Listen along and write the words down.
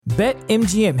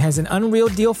BetMGM has an unreal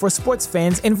deal for sports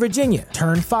fans in Virginia.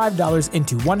 Turn $5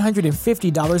 into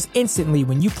 $150 instantly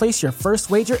when you place your first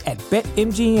wager at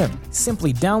BetMGM.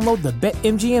 Simply download the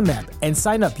BetMGM app and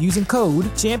sign up using code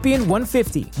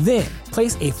Champion150. Then,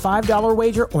 place a $5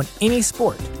 wager on any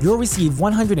sport. You'll receive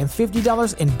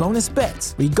 $150 in bonus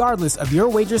bets, regardless of your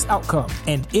wager's outcome.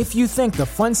 And if you think the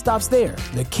fun stops there,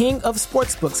 the King of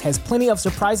Sportsbooks has plenty of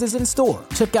surprises in store.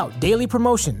 Check out daily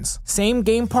promotions,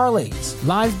 same-game parlays,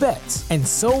 live bets, and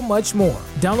so much more.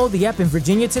 Download the app in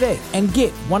Virginia today and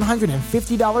get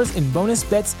 $150 in bonus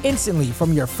bets instantly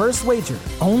from your first wager.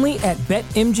 Only at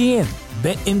BetMGM.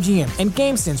 BetMGM and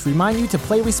GameSense remind you to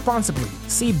play responsibly.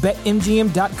 See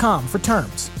BetMGM.com for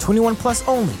terms. 21 plus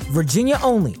only. Virginia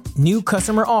only. New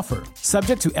customer offer.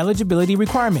 Subject to eligibility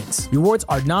requirements. Rewards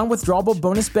are non-withdrawable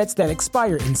bonus bets that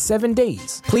expire in 7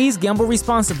 days. Please gamble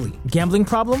responsibly. Gambling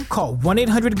problem? Call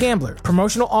 1-800-GAMBLER.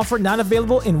 Promotional offer not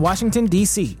available in Washington,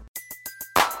 D.C.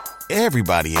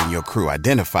 Everybody in your crew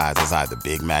identifies as either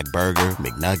Big Mac Burger,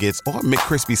 McNuggets, or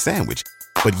McCrispy Sandwich.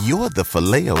 But you're the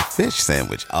Filet-O-Fish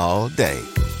Sandwich all day.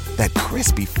 That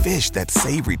crispy fish, that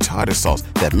savory tartar sauce,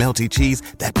 that melty cheese,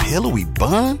 that pillowy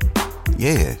bun.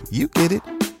 Yeah, you get it.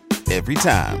 Every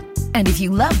time. And if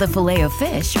you love the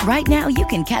Filet-O-Fish, right now you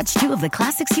can catch two of the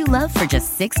classics you love for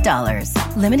just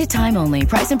 $6. Limited time only.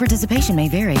 Price and participation may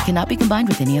vary. Cannot be combined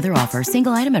with any other offer.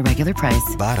 Single item at regular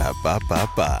price.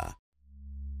 Ba-da-ba-ba-ba.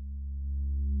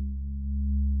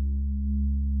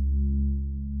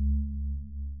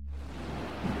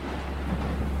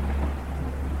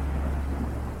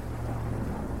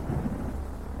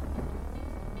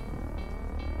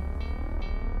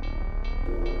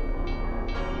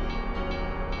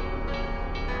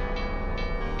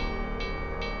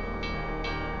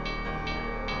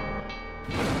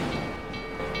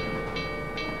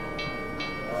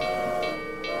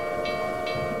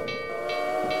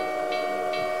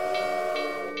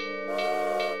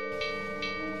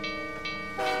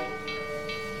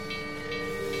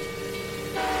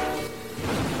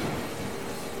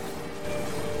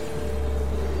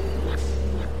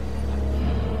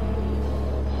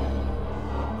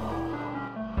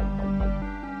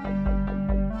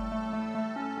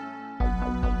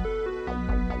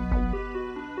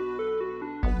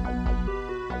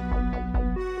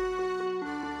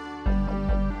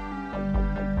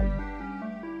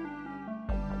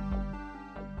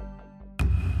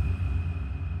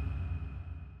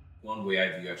 One way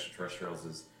I view extraterrestrials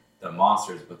is the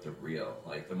monsters, but they're real.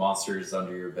 Like the monsters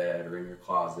under your bed or in your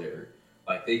closet, or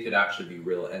like they could actually be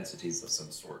real entities of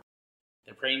some sort.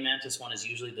 The praying mantis one is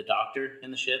usually the doctor in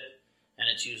the ship, and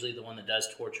it's usually the one that does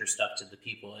torture stuff to the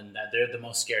people, and that they're the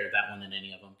most scared of that one than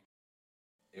any of them.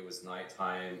 It was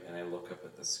nighttime, and I look up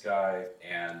at the sky,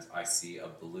 and I see a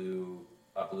blue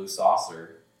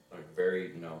saucer, like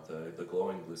very, the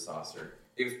glowing blue saucer.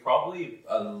 It was probably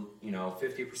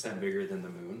 50% bigger than the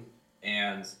moon.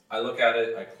 And I look at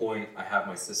it, I point, I have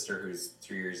my sister who's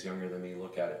 3 years younger than me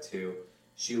look at it too.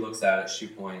 She looks at it, she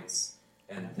points,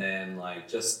 and then like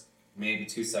just maybe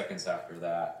 2 seconds after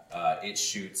that, it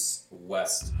shoots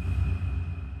west.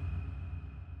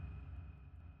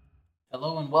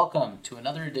 Hello and welcome to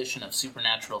another edition of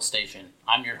Supernatural Station.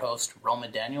 I'm your host,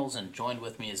 Roman Daniels, and joined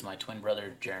with me is my twin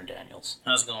brother, Jaron Daniels.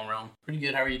 How's it going, Rome? Pretty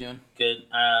good. How are you doing?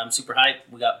 Good. I'm super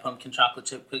hyped. We got pumpkin chocolate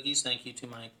chip cookies. Thank you to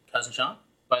my cousin Sean.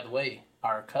 By the way,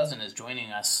 our cousin is joining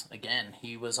us again.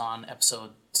 He was on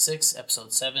episode 6,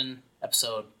 episode 7,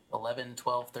 episode 11,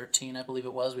 12, 13, I believe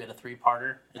it was. We had a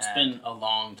 3-parter. It's been a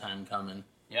long time coming.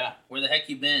 Yeah. Where the heck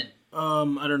you been?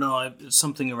 I don't know. It's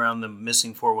something around the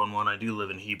missing 411. I do live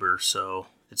in Heber, so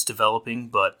it's developing,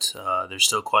 but there's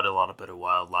still quite a lot of bit of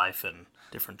wildlife and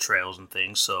different trails and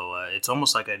things, so it's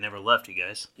almost like I never left you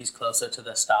guys. He's closer to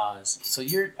the stars. So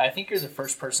I think you're the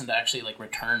first person to actually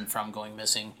return from going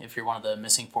missing. If you're one of the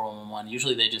missing 411,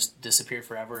 usually they just disappear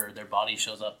forever, or their body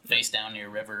shows up face down near a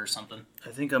river or something. I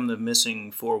think I'm the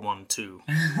missing 412.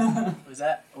 Is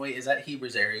that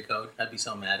Heber's area code? I'd be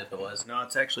so mad if it was. No,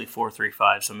 it's actually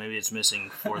 435, so maybe it's missing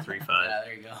 435. Yeah,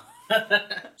 there you go.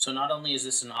 So not only is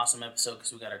this an awesome episode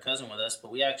because we got our cousin with us, but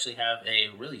we actually have a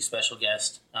really special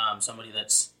guest, somebody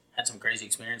that's had some crazy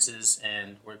experiences,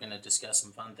 and we're going to discuss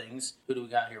some fun things. Who do we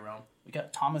got here, Rome? We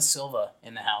got Thomas Silva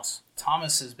in the house.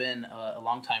 Thomas has been a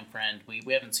longtime friend.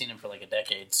 We haven't seen him for like a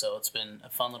decade, so it's been a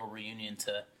fun little reunion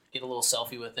to get a little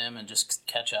selfie with him and just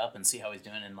catch up and see how he's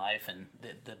doing in life. And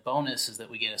the bonus is that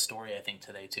we get a story, I think,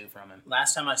 today, too, from him.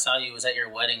 Last time I saw you was at your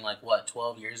wedding,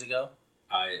 12 years ago?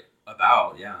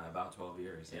 About 12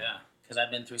 years. Yeah, because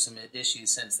I've been through some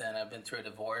issues since then. I've been through a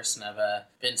divorce, and I've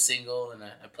been single, and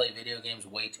I play video games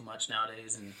way too much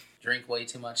nowadays and drink way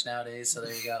too much nowadays, so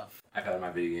there you go. I've had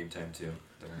my video game time too.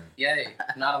 Yay,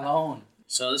 not alone.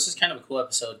 So this is kind of a cool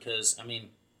episode because, I mean,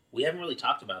 we haven't really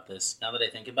talked about this. Now that I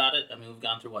think about it, I mean, we've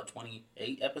gone through,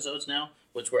 28 episodes now?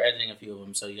 Which we're editing a few of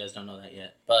them, so you guys don't know that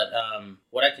yet. But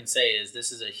what I can say is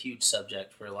this is a huge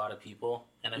subject for a lot of people.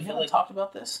 And I feel like talked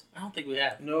about this? I don't think we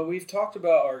have. No, we've talked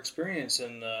about our experience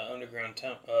in underground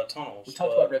tunnels. We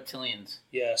talked about reptilians.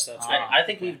 Yes, that's right. I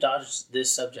think we've dodged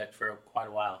this subject for quite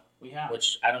a while. We have.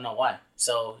 Which I don't know why.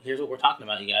 So here's what we're talking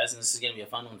about, you guys. And this is going to be a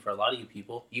fun one for a lot of you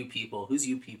people. You people. Who's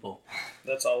you people?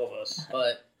 That's all of us.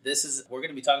 But we're going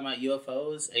to be talking about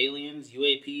UFOs, aliens,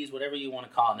 UAPs, whatever you want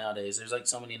to call it nowadays. There's like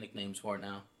so many nicknames for it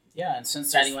now. Yeah, and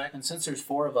since there's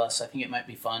 4 of us, I think it might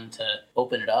be fun to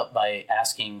open it up by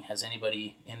asking, has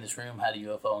anybody in this room had a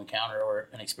UFO encounter or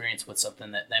an experience with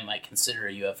something that they might consider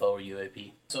a UFO or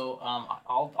UAP? So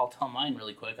I'll tell mine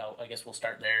really quick. I guess we'll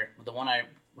start there. The one I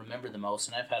remember the most,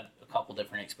 and I've had a couple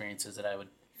different experiences that I would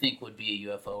think would be a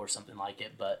UFO or something like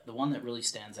it, but the one that really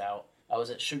stands out, I was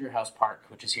at Sugar House Park,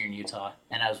 which is here in Utah,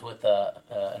 and I was with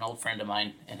an old friend of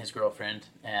mine and his girlfriend,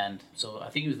 and so I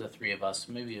think it was the 3 of us,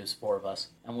 maybe it was 4 of us,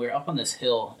 and we were up on this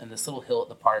hill, and this little hill at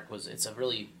the park it's a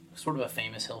really sort of a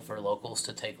famous hill for locals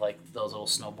to take like those little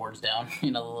snowboards down, the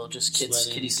little just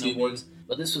kiddie snowboards.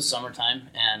 But this was summertime,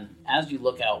 and as you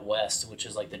look out west, which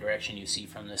is like the direction you see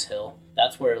from this hill,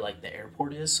 that's where like the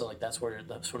airport is. So like that's where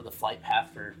the sort of the flight path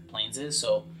for planes is.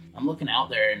 So I'm looking out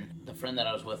there, and the friend that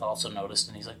I was with also noticed,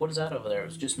 and he's like, "What is that over there?" It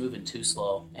was just moving too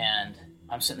slow, and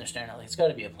I'm sitting there staring at it like it's got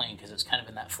to be a plane because it's kind of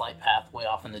in that flight path way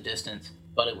off in the distance.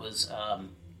 But it was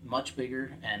much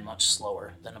bigger and much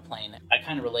slower than a plane. I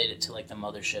kind of relate it to like the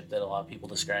mothership that a lot of people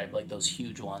describe, like those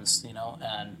huge ones,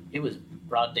 and it was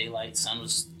broad daylight, sun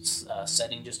was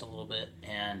setting just a little bit,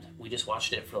 and we just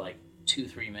watched it for like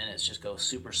 2-3 minutes just go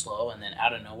super slow, and then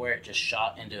out of nowhere it just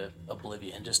shot into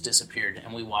oblivion, just disappeared,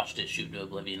 and we watched it shoot to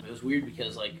oblivion. It was weird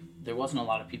because like there wasn't a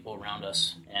lot of people around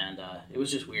us, and it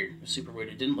was just weird. It was super weird.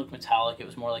 It didn't look metallic. It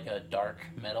was more like a dark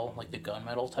metal, like the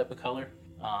gunmetal type of color.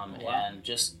 And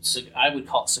just, I would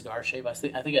call it cigar shape. I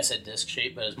think I said disc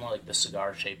shape, but it's more like the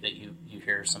cigar shape that you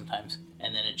hear sometimes.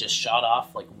 And then it just shot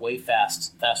off like way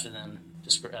faster than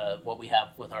just what we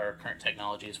have with our current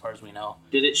technology as far as we know.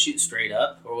 Did it shoot straight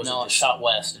up, or was it shot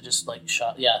west? It just like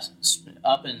shot,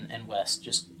 up and west,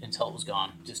 just until it was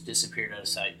gone. Just disappeared out of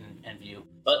sight and view.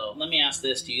 But let me ask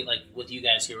this: do you, like, with you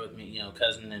guys here with me,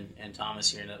 cousin and Thomas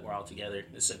here, that we're all together?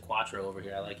 This is a Quattro over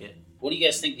here. I like it. What do you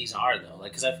guys think these are, though?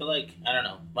 Like, because I feel like, I don't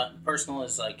know. My personal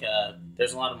is like,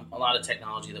 there's a lot of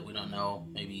technology that we don't know.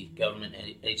 Maybe government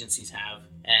agencies have,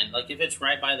 and like if it's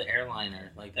right by the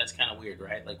airliner, like that's kind of weird,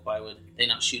 right? Like, why would they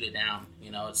not shoot it down?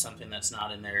 It's something that's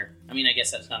not in there. I mean, I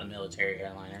guess that's not a military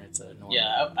airliner. It's a normal.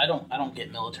 Yeah, I don't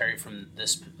get military from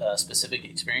this specific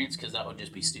experience because that would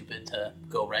just be stupid to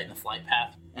go right in the flight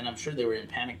path. And I'm sure they were in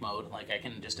panic mode. Like, I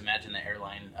can just imagine the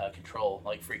airline control,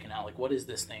 like, freaking out. Like, what is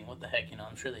this thing? What the heck?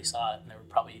 I'm sure they saw it. And they were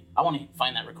probably... I want to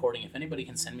find that recording. If anybody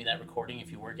can send me that recording,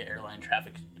 if you work at airline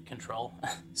traffic control,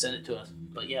 send it to us.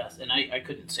 But, yes, and I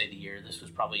couldn't say the year. This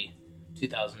was probably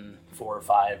 2004 or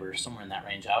 5 or somewhere in that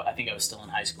range. I think I was still in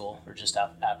high school or just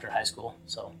after high school,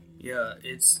 so... Yeah,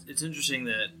 it's interesting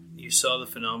that you saw the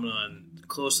phenomenon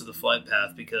close to the flight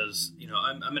path because,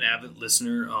 I'm an avid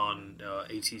listener on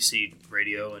ATC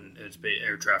radio and it's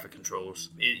air traffic controllers.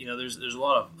 There's a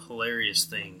lot of hilarious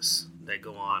things that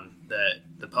go on that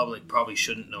the public probably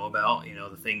shouldn't know about.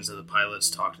 The things that the pilots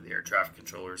talk to the air traffic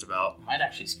controllers about. Might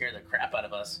actually scare the crap out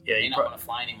of us. Yeah, you may not want to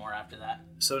fly anymore after that.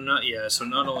 So not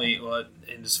only, well,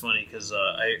 and it's funny because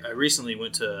I recently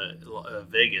went to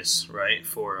Vegas, right,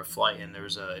 for a flight, and there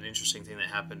was an interesting thing that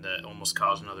happened that almost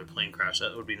caused another plane crash.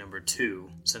 That would be number 2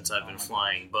 since I've been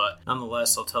flying, but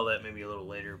nonetheless, I'll tell that maybe a little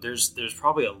later. There's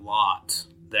probably a lot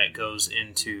that goes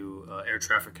into air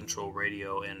traffic control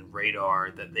radio and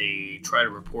radar that they try to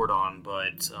report on,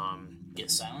 but get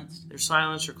silenced. They're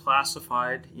silenced or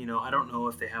classified. I don't know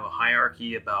if they have a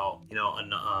hierarchy about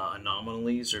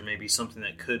anomalies or maybe something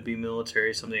that could be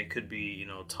military, something that could be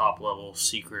top level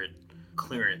secret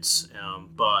clearance.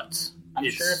 But I'm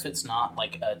sure if it's not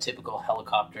like a typical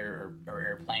helicopter or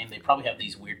airplane, they probably have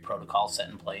these weird protocols set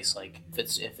in place. Like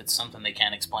if it's something they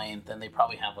can't explain, then they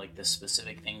probably have like this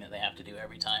specific thing that they have to do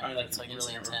every time. Or like it's an like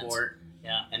really intense. Report.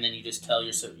 Yeah, and then you just tell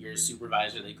your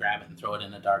supervisor, they grab it and throw it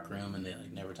in a dark room, and they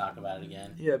never talk about it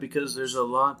again. Yeah, because there's a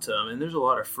lot, and there's a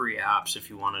lot of free apps if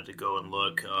you wanted to go and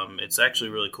look. It's actually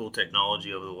really cool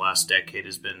technology over the last decade.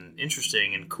 Has been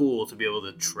interesting and cool to be able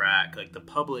to track. Like the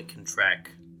public can track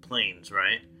planes,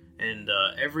 right? And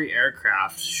every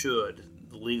aircraft should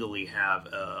legally have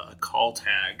a call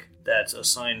tag that's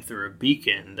assigned through a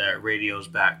beacon that radios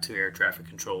back to air traffic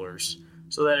controllers.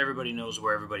 so that everybody knows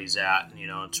where everybody's at,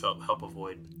 and, to help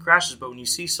avoid crashes. But when you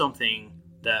see something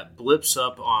that blips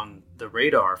up on the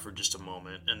radar for just a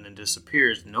moment and then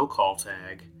disappears, no call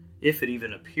tag, if it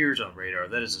even appears on radar,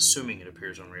 that is assuming it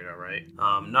appears on radar, right?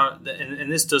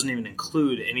 And this doesn't even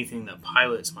include anything that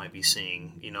pilots might be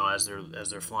seeing, as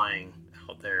they're flying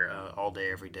out there all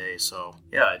day, every day. So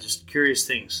yeah, just curious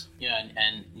things. Yeah,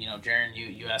 and Jaron,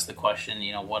 you asked the question,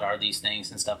 what are these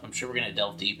things and stuff. I'm sure we're going to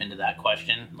delve deep into that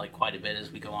question like quite a bit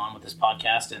as we go on with this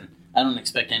podcast, and I don't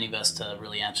expect any of us to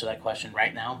really answer that question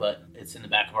right now, but it's in the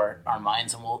back of our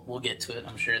minds, and we'll get to it.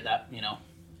 I'm sure that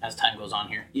as time goes on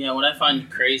here. Yeah, what I find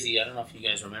crazy, I don't know if you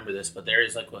guys remember this, but there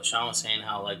is like what Sean was saying,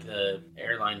 how like the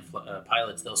airline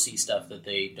pilots, they'll see stuff that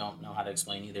they don't know how to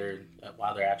explain either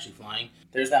while they're actually flying.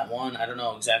 There's that one, I don't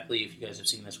know exactly if you guys have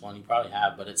seen this one, you probably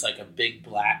have, but it's like a big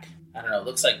black, I don't know, it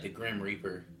looks like the Grim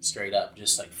Reaper straight up,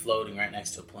 just like floating right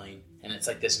next to a plane. And it's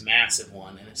like this massive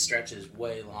one, and it stretches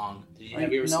way long.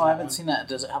 Have you ever seen that? No, I haven't seen that.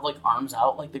 Does it have like arms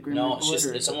out like the Grim Reaper? No,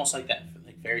 it's almost like that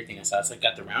fairy thing I saw. It's like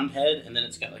got the round head, and then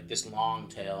it's got like this long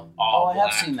tail. I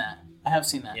have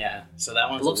seen that. Yeah, so that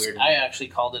one's a weird one. I actually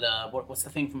called it what's the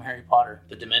thing from Harry Potter?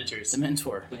 The Dementors.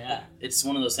 Dementor. Yeah, it's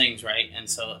one of those things, right? And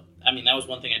so, I mean, that was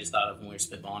one thing I just thought of when we were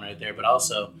spitballing right there. But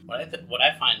also, what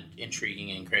I find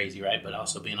intriguing and crazy, right? But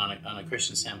also being on a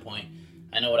Christian standpoint,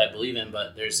 I know what I believe in,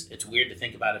 but it's weird to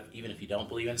think about it. Even if you don't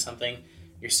believe in something,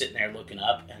 you're sitting there looking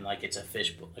up, and like it's a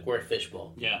fishbowl. Like we're a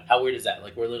fishbowl. Yeah. How weird is that?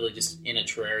 Like we're literally just in a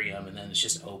terrarium, and then it's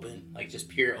just open, like just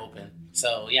pure open.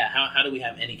 So yeah, how do we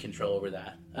have any control over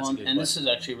that? That's a good question. This is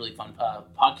actually a really fun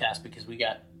podcast because we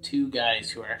got two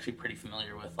guys who are actually pretty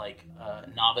familiar with like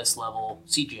novice level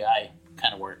CGI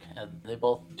kind of work. They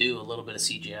both do a little bit of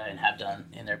CGI and have done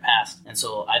in their past. And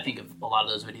so I think of a lot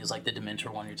of those videos like the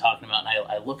Dementor one you're talking about, and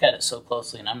I look at it so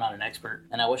closely, and I'm not an expert,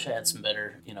 and I wish I had some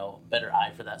better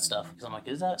eye for that stuff. Because I'm like,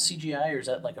 is that CGI or is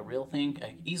that like a real thing?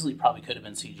 I easily probably could have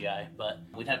been CGI, but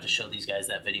we'd have to show these guys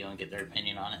that video and get their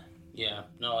opinion on it. Yeah,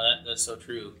 no, that's so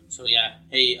true. So yeah,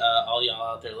 hey, all y'all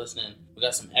out there listening, we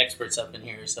got some experts up in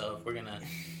here, so if we're going to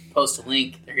post a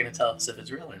link, they're going to tell us if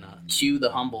it's real or not. Cue the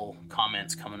humble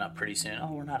comments coming up pretty soon.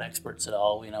 Oh, we're not experts at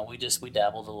all. We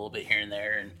dabbled a little bit here and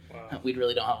there, and we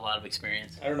really don't have a lot of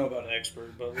experience. I don't know about an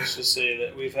expert, but let's just say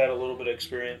that we've had a little bit of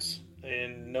experience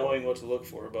in knowing what to look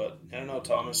for. But I don't know,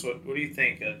 Thomas, what do you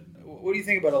think? What do you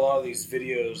think about a lot of these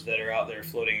videos that are out there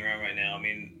floating around right now? I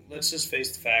mean, let's just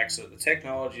face the facts that the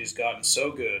technology has gotten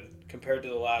so good compared to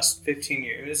the last 15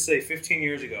 years. Let's say 15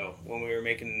 years ago when we were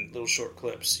making little short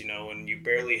clips, when you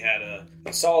barely had a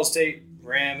solid state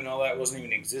RAM and all that wasn't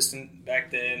even existent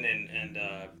back then. And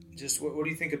just what do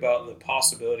you think about the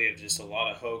possibility of just a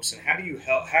lot of hoax? And how do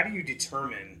you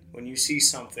determine when you see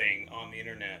something on the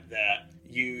internet that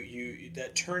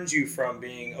that turns you from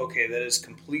being, okay, that is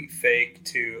complete fake,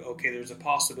 to, okay, there's a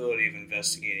possibility of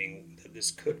investigating that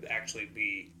this could actually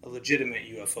be a legitimate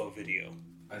UFO video?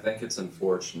 I think it's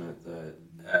unfortunate that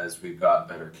as we've got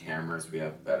better cameras, we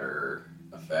have better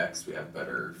effects, we have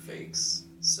better fakes,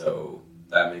 so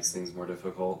that makes things more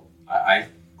difficult. I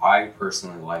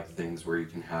personally like things where you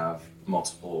can have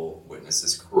multiple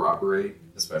witnesses corroborate,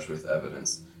 especially with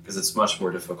evidence, because it's much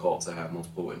more difficult to have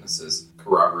multiple witnesses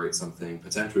corroborate something,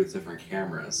 potentially with different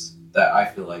cameras, that I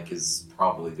feel like is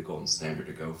probably the golden standard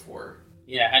to go for.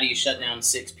 Yeah, how do you shut down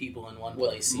 6 people in one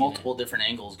place? Multiple different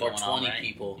angles going on, or 20 right?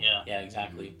 people. Yeah,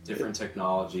 exactly. Different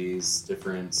technologies,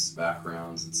 different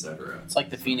backgrounds, etc. It's like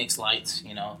the Phoenix Lights,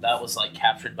 that was like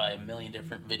captured by a million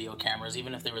different video cameras,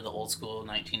 even if they were the old school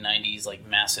 1990s, like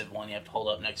massive one you have to hold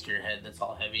up next to your head that's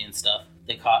all heavy and stuff.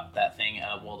 They caught that thing,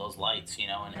 those lights,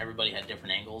 and everybody had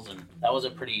different angles, and that was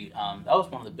that was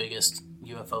one of the biggest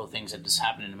UFO things that just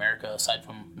happened in America aside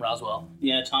from Roswell.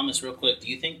 Yeah, Thomas, real quick, do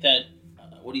you think that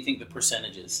what do you think the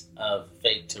percentages of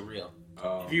fake to real?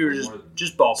 If you were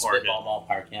just ballpark,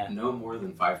 ballpark, yeah. No more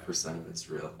than 5% of it's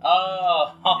real.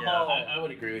 Yeah, I would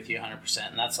agree with you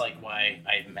 100%, and that's like why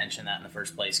I mentioned that in the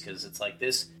first place, because it's like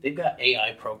this. They've got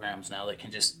AI programs now that can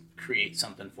just create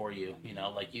something for you.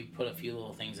 Like you put a few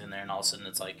little things in there, and all of a sudden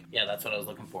it's like, yeah, that's what I was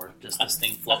looking for. Just this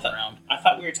thing floating around. I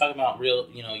thought we were talking about real,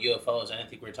 UFOs. I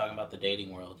didn't think we were talking about the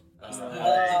dating world.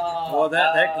 Well,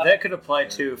 that could apply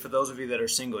too. For those of you that are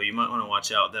single, you might want to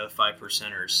watch out, the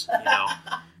 5%ers.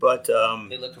 But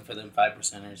they're looking for them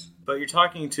 5%ers. But you're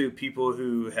talking to people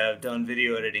who have done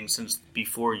video editing since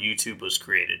before YouTube was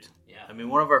created. Yeah. I mean,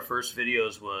 one of our first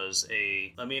videos was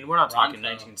we're not talking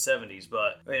 1970s,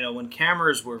 but when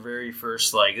cameras were very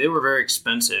first, they were very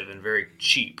expensive and very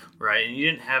cheap, right? And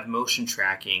you didn't have motion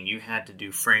tracking. You had to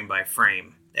do frame by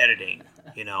frame editing,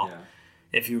 Yeah.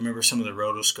 if you remember some of the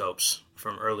rotoscopes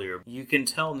from earlier, you can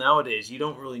tell nowadays you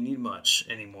don't really need much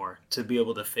anymore to be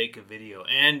able to fake a video.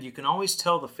 And you can always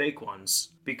tell the fake ones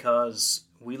because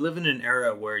we live in an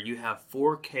era where you have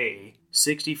 4K,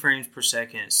 60 frames per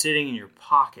second sitting in your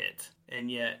pocket,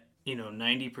 and yet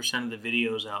 90% of the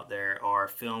videos out there are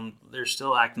filmed, they're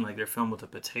still acting like they're filmed with a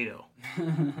potato.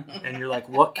 And you're like,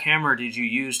 what camera did you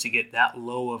use to get that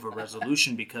low of a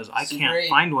resolution? Because I can't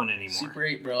find one anymore. Super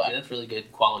 8, bro. That's really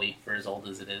good quality for as old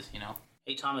as it is,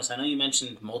 Hey, Thomas, I know you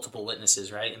mentioned multiple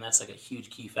witnesses, right? And that's like a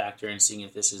huge key factor in seeing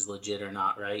if this is legit or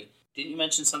not, right? Didn't you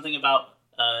mention something about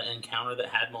an encounter that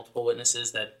had multiple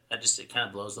witnesses that it kind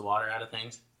of blows the water out of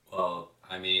things? Well,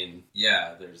 I mean,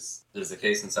 yeah, there's a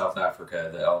case in South Africa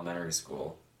at the elementary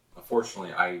school.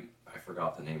 Unfortunately, I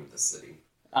forgot the name of the city.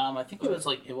 I think it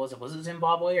was was it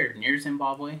Zimbabwe or near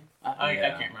Zimbabwe? I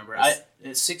can't remember.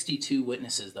 It's 62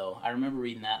 witnesses though. I remember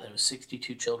reading that there was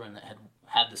 62 children that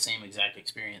had the same exact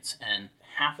experience, and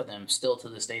half of them still to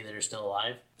this day that are still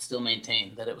alive still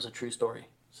maintain that it was a true story.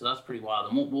 So that's pretty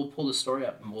wild. And we'll pull the story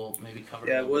up and we'll maybe cover it.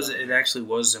 Yeah, it actually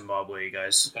was Zimbabwe,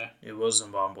 guys. Okay. It was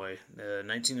Zimbabwe.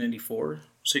 1994,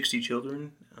 60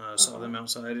 children saw them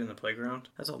outside in the playground.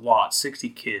 That's a lot, 60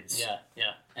 kids.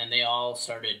 Yeah. And they all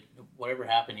started, whatever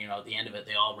happened, at the end of it,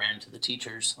 they all ran to the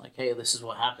teachers like, hey, this is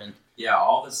what happened. Yeah,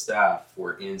 all the staff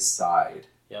were inside.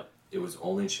 Yep. It was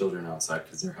only children outside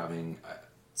because they're having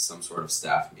some sort of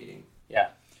staff meeting. Yeah.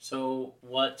 So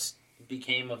what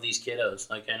became of these kiddos?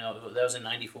 Like, I know that was in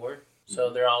 94, so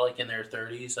they're all like in their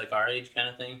 30s, like our age kind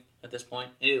of thing at this point.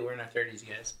 Hey, we're in our 30s,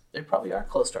 guys. They probably are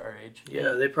close to our age.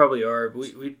 Yeah, they probably are.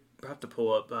 We have to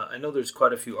pull up. I know there's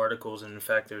quite a few articles, and in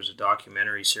fact, there's a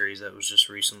documentary series that was just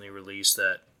recently released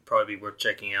that probably be worth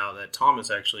checking out that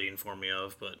Thomas actually informed me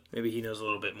of, but maybe he knows a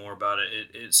little bit more about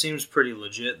it. It seems pretty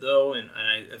legit though, and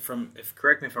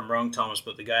correct me if I'm wrong, Thomas,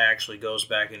 but the guy actually goes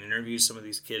back and interviews some of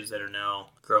these kids that are now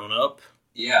grown up.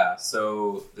 Yeah,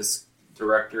 so this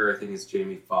director, I think is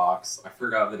Jamie Foxx. I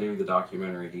forgot the name of the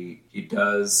documentary. He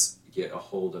does get a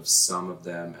hold of some of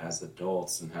them as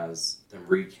adults and has them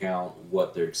recount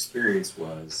what their experience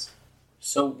was.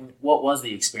 So what was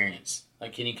the experience?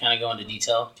 Like, can you kind of go into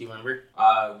detail? Do you remember?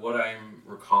 What I'm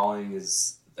recalling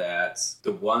is that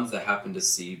the ones that happened to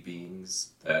see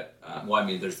beings that,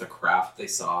 there's the craft they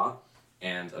saw,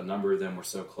 and a number of them were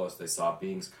so close they saw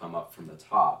beings come up from the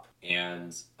top.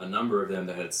 And a number of them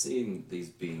that had seen these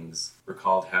beings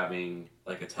recalled having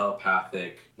like a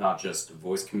telepathic, not just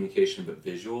voice communication, but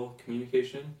visual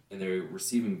communication. And they were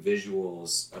receiving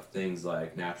visuals of things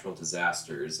like natural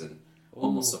disasters and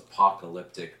almost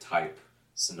apocalyptic type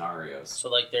scenarios. So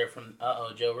like they're from,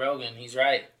 Joe Rogan, he's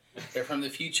right. They're from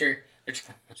the future. So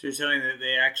you're telling me that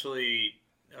they actually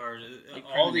are, like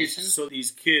all these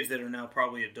kids that are now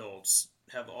probably adults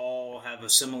have a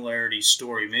similarity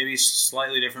story, maybe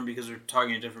slightly different because they're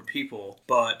talking to different people,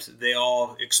 but they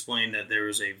all explain that there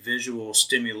was a visual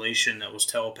stimulation that was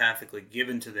telepathically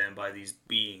given to them by these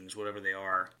beings, whatever they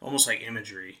are, almost like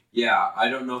imagery. Yeah, I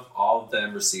don't know if all of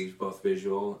them received both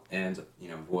visual and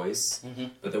voice,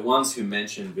 but the ones who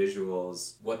mentioned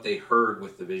visuals, what they heard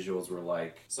with the visuals were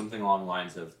like something along the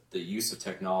lines of the use of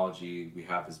technology we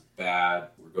have is bad,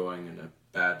 we're going in a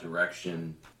bad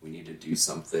direction, we need to do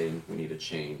something, we need to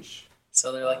change.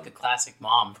 So they're like the classic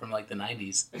mom from like the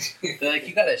 90s. They're like,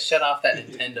 you gotta shut off that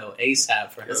Nintendo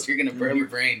ASAP for us, you're gonna burn your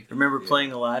brain. Remember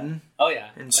playing Aladdin? Oh yeah.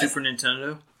 And Super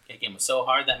Nintendo? That game was so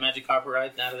hard, that Magic Carpet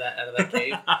ride out of that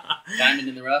cave. Diamond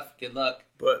in the rough, good luck.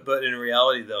 But in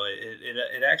reality, though,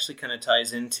 it actually kind of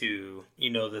ties into,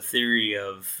 the theory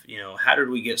of, how did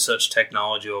we get such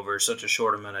technology over such a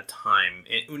short amount of time?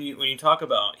 When you talk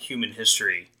about human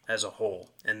history as a whole,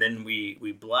 and then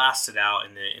we blast it out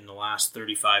in the last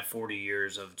 35, 40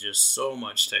 years of just so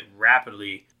much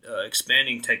rapidly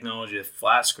expanding technology with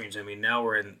flat screens. I mean, now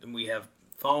we have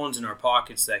phones in our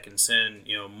pockets that can send,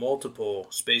 multiple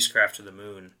spacecraft to the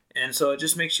moon. And so it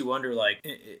just makes you wonder, like,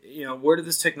 where did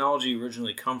this technology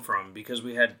originally come from? Because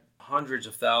we had hundreds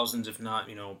of thousands, if not,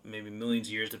 maybe millions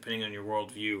of years, depending on your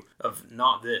worldview, of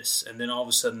not this. And then all of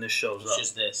a sudden this shows up. It's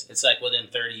just this. It's like within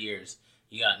 30 years,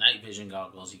 you got night vision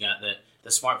goggles, you got the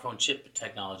smartphone chip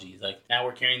technology. Like, now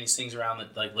we're carrying these things around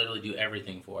that, like, literally do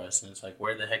everything for us. And it's like,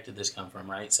 where the heck did this come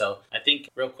from, right? So I think,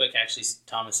 real quick, actually,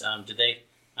 Thomas, I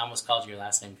almost called you your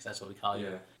last name because that's what we call you.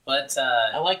 Yeah. But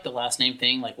I like the last name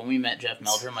thing. Like when we met Jeff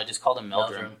Meldrum, I just called him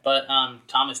Meldrum. But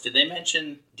Thomas, did they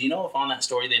mention? Do you know if on that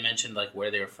story they mentioned like where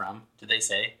they were from? Did they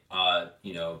say?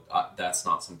 That's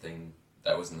not something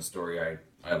that was in the story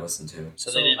I listened to.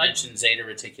 So they didn't mention Zeta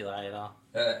Reticuli at all.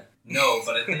 No,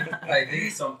 but I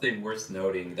think something worth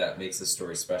noting that makes this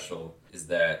story special is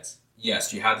that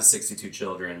yes, you had the 62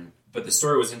 children, But the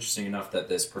story was interesting enough that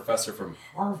this professor from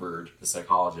Harvard, the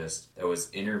psychologist, that was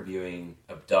interviewing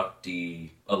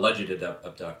alleged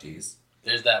abductees.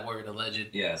 There's that word, alleged.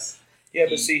 Yes. Yeah,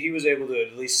 but see, he was able to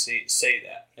at least say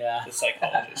that. Yeah. The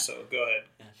psychologist, so go ahead.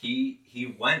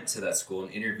 He went to that school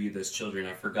and interviewed those children.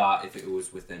 I forgot if it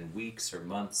was within weeks or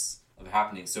months of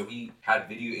happening. So he had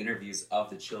video interviews of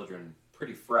the children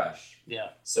pretty fresh. Yeah.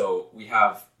 So we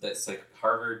have that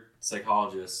Harvard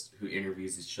psychologist who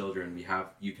interviews these children.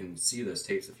 You can see those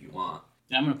tapes if you want.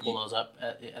 Yeah, I'm going to pull those up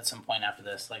at some point after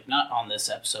this. Like, not on this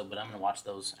episode, but I'm going to watch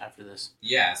those after this.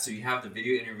 Yeah, so you have the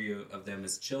video interview of them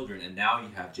as children, and now you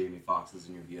have Jamie Foxx's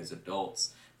interview as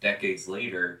adults decades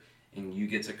later, and you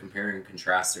get to compare and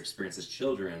contrast their experience as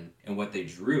children and what they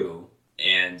drew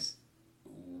and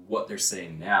what they're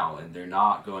saying now, and they're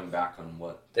not going back on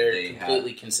what they're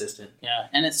completely consistent. Yeah,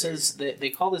 and it says they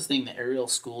call this thing the Ariel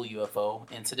School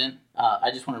UFO incident.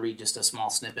 I just want to read just a small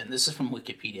snippet. And this is from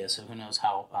Wikipedia, so who knows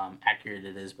how accurate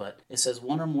it is. But it says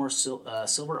one or more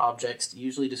silver objects,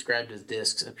 usually described as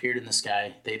discs, appeared in the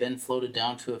sky. They then floated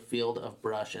down to a field of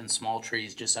brush and small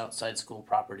trees just outside school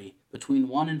property. Between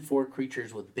 1 and 4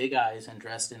 creatures with big eyes and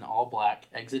dressed in all black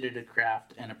exited a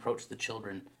craft and approached the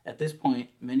children. At this point,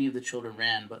 many of the children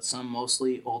ran, but some,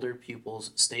 mostly older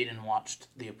pupils, stayed and watched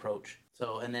the approach.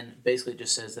 So, and then basically it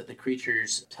just says that the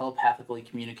creatures telepathically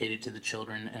communicated to the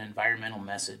children an environmental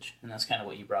message, and that's kind of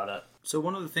what you brought up. So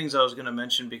one of the things I was going to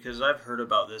mention, because I've heard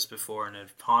about this before and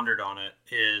have pondered on it,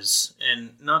 is,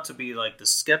 and not to be like the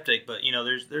skeptic, but you know,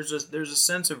 there's a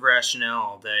sense of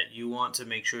rationale that you want to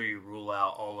make sure you rule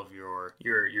out all of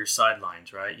your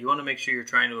sidelines, right? You want to make sure you're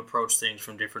trying to approach things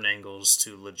from different angles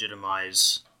to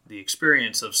legitimize the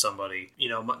experience of somebody. You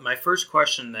know, my first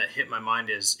question that hit my mind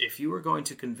is, if you were going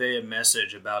to convey a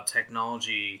message about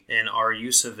technology and our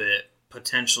use of it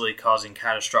potentially causing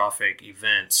catastrophic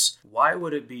events, why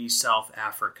would it be South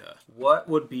Africa? What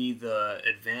would be the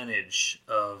advantage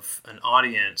of an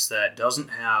audience that doesn't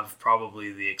have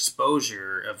probably the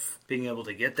exposure of being able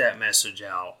to get that message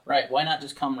out? Right. Why not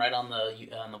just come right on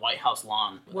the White House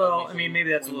lawn? Well, I mean,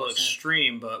 maybe that's a little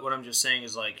extreme, but what I'm just saying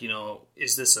is, like, you know,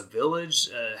 is this a village?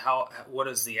 What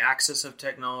is the access of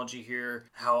technology here?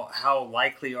 How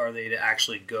likely are they to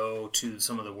actually go to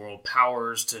some of the world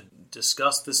powers to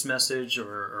discuss this message,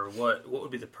 or what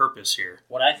would be the purpose here?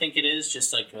 What I think it is,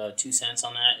 just like 2 cents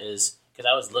on that, is because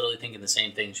I was literally thinking the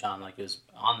same thing, Sean. Like, it was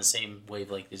on the same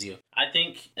wavelength as you. I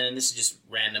think, and this is just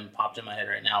random, popped in my head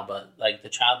right now, but like the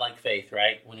childlike faith,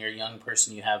 right? When you're a young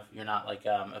person, you're not like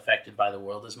affected by the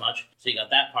world as much. So you got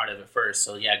that part of it first.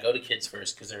 So yeah, go to kids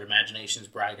first because their imagination's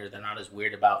brighter. They're not as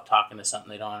weird about talking to something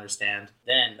they don't understand.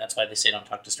 Then that's why they say don't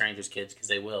talk to strangers, kids, because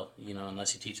they will, you know,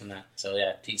 unless you teach them that. So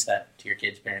yeah, teach that to your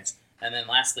kids' parents. And then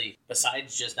lastly,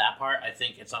 besides just that part, I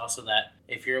think it's also that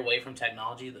if you're away from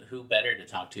technology, who better to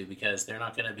talk to, because they're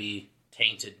not going to be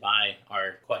tainted by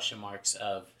our question marks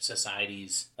of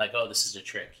society's, like, oh, this is a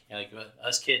trick. You know, like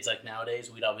us kids, like nowadays,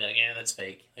 we'd all be like, yeah, that's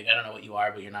fake. Like, I don't know what you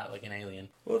are, but you're not like an alien.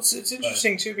 Well, it's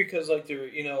interesting too, because like they're,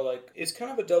 you know, like it's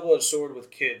kind of a double-edged sword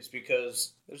with kids,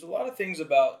 because there's a lot of things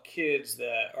about kids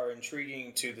that are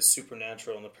intriguing to the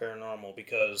supernatural and the paranormal,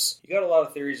 because you got a lot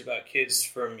of theories about kids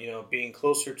from, you know, being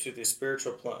closer to the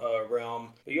spiritual realm,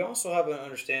 but you also have to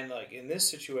understand, like, in this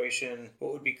situation,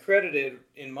 what would be credited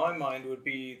in my mind would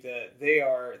be that they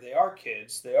are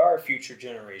kids, they are a future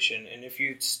generation, and if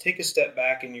you take a step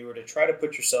back and you were to try to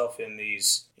put yourself in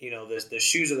these, you know, the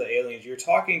shoes of the aliens, you're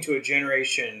talking to a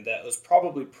generation that was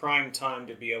probably prime time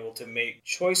to be able to make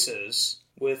choices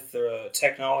with the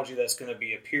technology that's going to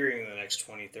be appearing in the next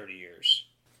 20, 30 years.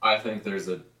 I think there's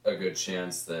a good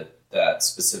chance that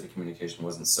specific communication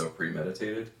wasn't so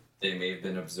premeditated. They may have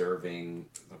been observing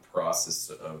the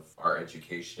process of our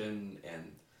education,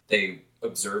 and they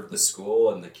observed the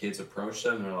school, and the kids approached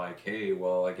them, and they're like, hey,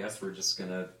 well, I guess we're just going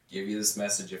to give you this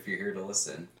message if you're here to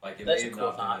listen. Like, it That's may a have cool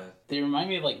not thought. been They remind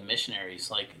me of like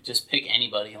missionaries, like just pick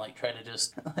anybody and like try to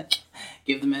just like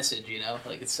give the message, you know?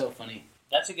 Like, it's so funny.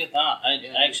 That's a good thought.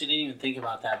 I actually didn't even think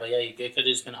about that, but yeah, it could have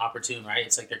just been opportune, right?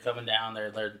 It's like they're coming down,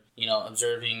 they're you know,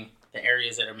 observing the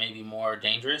areas that are maybe more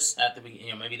dangerous at the beginning.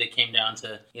 You know, maybe they came down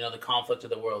to, you know, the conflict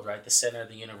of the world, right? The center of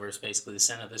the universe, basically the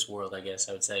center of this world, I guess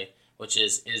I would say, which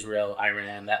is Israel,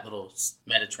 Iran, that little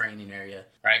Mediterranean area,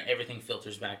 right? Everything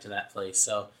filters back to that place.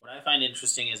 So what I find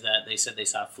interesting is that they said they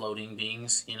saw floating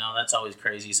beings. You know, that's always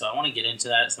crazy. So I want to get into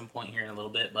that at some point here in a little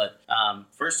bit. But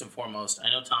first and foremost, I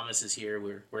know Thomas is here.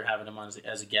 We're having him on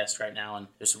as a guest right now, and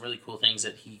there's some really cool things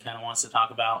that he kind of wants to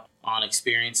talk about on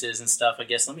experiences and stuff. I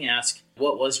guess let me ask,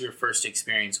 what was your first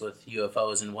experience with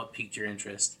UFOs and what piqued your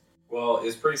interest? Well,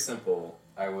 it's pretty simple.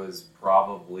 I was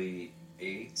probably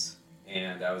 8,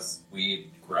 and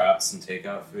we grabbed some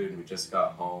takeout food, and we just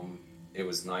got home. It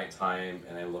was nighttime,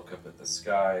 and I look up at the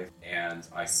sky, and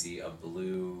I see a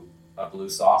blue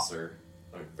saucer,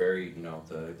 like very,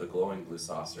 the glowing blue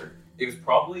saucer. It was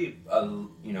probably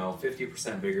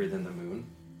 50% bigger than the moon.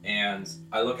 And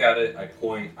I look at it, I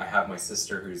point, I have my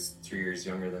sister who's 3 years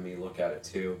younger than me look at it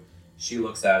too. She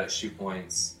looks at it, she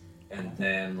points, and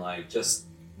then like just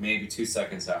maybe 2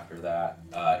 seconds after that,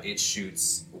 it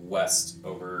shoots west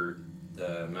over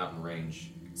the mountain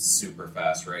range super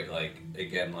fast, right? Like,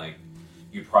 again, like,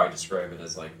 you'd probably describe it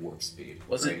as like warp speed.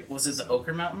 Was it the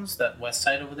Ochre Mountains, that west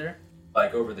side over there?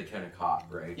 Like over the Kennecott,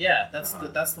 right? Yeah, that's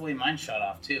the way mine shot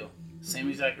off too. Same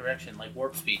exact direction, like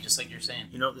warp speed, just like you're saying.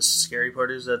 You know what the scary part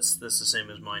is? That's the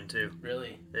same as mine too.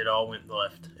 Really? It all went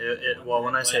left.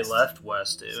 When I say left,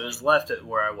 west, it was left at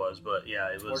where I was, but yeah,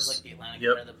 it towards was like the Atlantic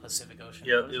or the Pacific Ocean.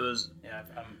 Yep, it was. Yeah,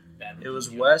 I'm bad. It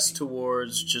was west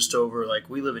towards just over.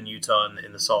 Like, we live in Utah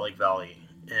in the Salt Lake Valley,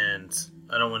 and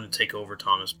I don't want to take over,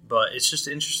 Thomas, but it's just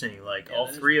interesting. Like, all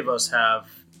three of us have.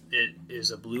 It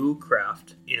is a blue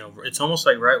craft. It's almost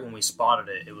like right when we spotted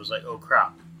it, it was like, oh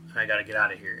crap, I got to get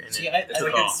out of here. And it's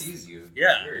like it sees you.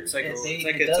 Yeah, it's like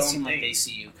it does seem like they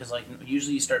see you, because like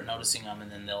usually you start noticing them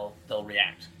and then they'll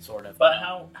react, sort of. But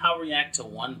how react to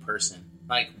one person,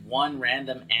 like one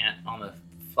random ant on the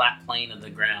flat plane of the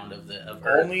ground of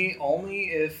Earth? Only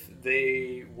if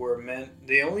they were meant.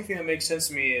 The only thing that makes sense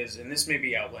to me is, and this may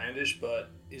be outlandish,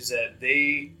 but is that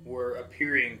they were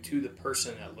appearing to the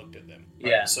person that looked at them.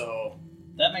 Right? Yeah. So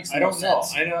that makes sense. I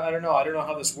don't know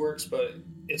how this works, but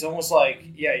it's almost like,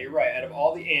 yeah, you're right. Out of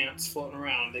all the ants floating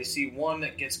around, they see one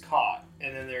that gets caught,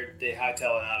 and then they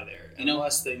hightail it out of there,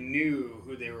 unless they knew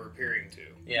who they were appearing to.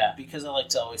 Yeah, because I like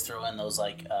to always throw in those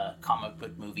like comic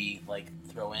book movie like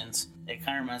throw-ins. It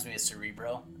kind of reminds me of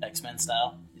Cerebro, X-Men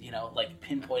style. Like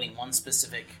pinpointing one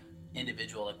specific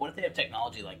individual. Like, what if they have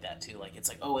technology like that too? Like, it's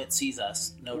like, oh, it sees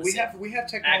us. We have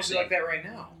technology like that right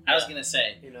now. I was gonna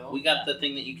say, we got the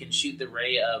thing that you can shoot the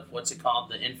ray of what's it called,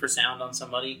 the infrasound on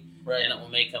somebody, right? And it will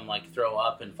make them like throw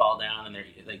up and fall down, and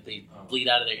they bleed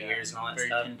out of their ears and all that very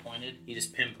stuff. Pinpointed. You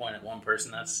just pinpoint at one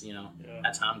person. That's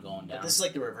that's how I'm going down. But this is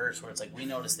like the reverse, where it's like we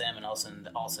notice them, and all of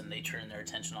a sudden they turn their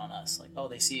attention on us. Like, oh,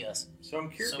 they see us. So I'm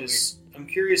curious. I'm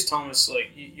curious, Thomas.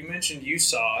 Like you mentioned, you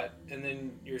saw it, and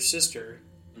then your sister,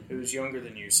 who's younger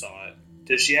than you, saw it.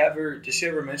 Did she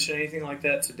ever mention anything like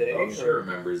that today? Oh, she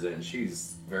remembers it, and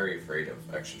she's very afraid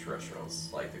of extraterrestrials,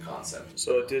 like the concept.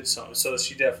 So it did something. So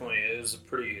she definitely, it was a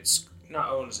pretty, it's not,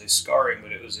 I wouldn't say scarring,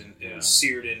 but it was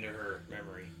seared into her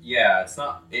memory. Yeah, it's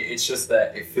not. It's just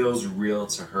that it feels real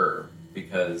to her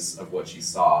because of what she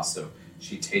saw. So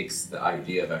she takes the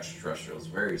idea of extraterrestrials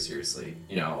very seriously.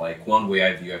 Like, one way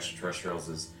I view extraterrestrials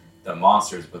is the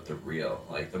monsters, but they're real.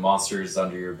 Like, the monsters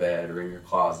under your bed or in your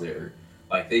closet, or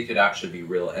like, they could actually be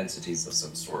real entities of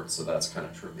some sort. So that's kind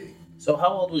of trippy. So how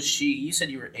old was she? You said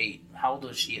you were 8. How old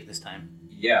was she at this time?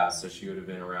 Yeah, so she would have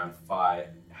been around 5.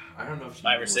 I don't know if she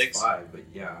 5 or was 6, 5, but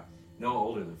yeah, no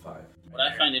older than 5. What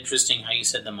I find interesting, how you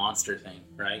said the monster thing,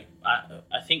 right?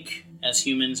 I think as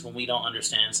humans, when we don't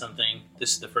understand something,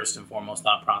 this is the first and foremost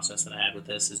thought process that I had with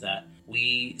this, is that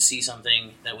we see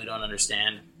something that we don't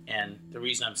understand. And the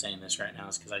reason I'm saying this right now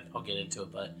is because I'll get into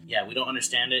it. But yeah, we don't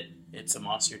understand it. It's a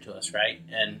monster to us, right?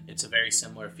 And it's a very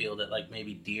similar feel that like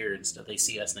maybe deer and stuff, they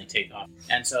see us and they take off.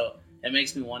 And so it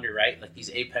makes me wonder, right? Like these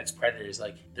apex predators,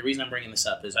 like the reason I'm bringing this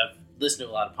up is I've listened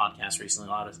to a lot of podcasts recently,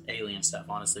 a lot of alien stuff,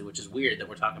 honestly, which is weird that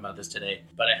we're talking about this today.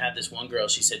 But I had this one girl,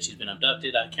 she said she's been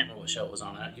abducted. I can't remember what show it was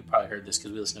on. You probably heard this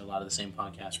because we listen to a lot of the same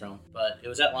podcast, Rome. But it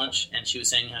was at lunch, and she was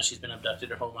saying how she's been abducted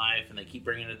her whole life, and they keep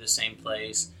bringing her to the same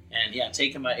place. And yeah,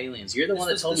 taken by aliens. You're the one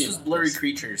that told me this was Blurry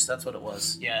Creatures. That's what it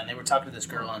was. Yeah, and they were talking to this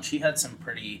girl, and she had some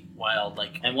pretty wild,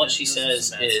 like... And what she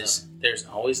says is there's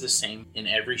always the same in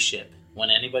every ship. When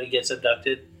anybody gets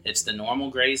abducted, it's the normal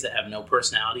greys that have no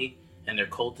personality, and they're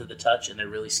cold to the touch, and they're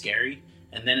really scary.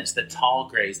 And then it's the tall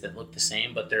greys that look the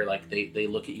same, but they're like, they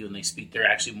look at you and they speak. They're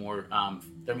actually more,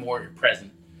 they're more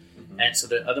present. Mm-hmm. And so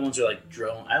the other ones are like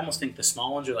drone. I almost think the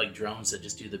small ones are like drones that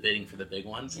just do the bidding for the big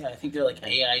ones. Yeah, I think they're like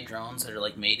AI drones that are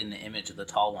like made in the image of the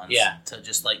tall ones. Yeah. To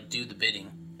just like do the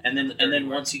bidding. And then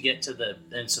once you get to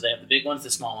and so they have the big ones,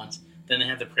 the small ones. Then they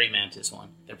have the praying mantis one.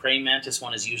 The praying mantis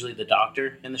one is usually the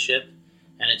doctor in the ship.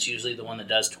 And it's usually the one that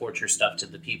does torture stuff to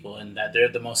the people, and that they're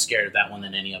the most scared of that one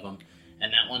than any of them.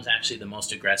 And that one's actually the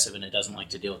most aggressive, and it doesn't like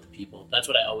to deal with the people. That's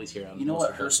what I always hear on. You know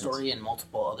what her story and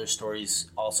multiple other stories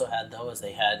also had, though, is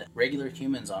they had regular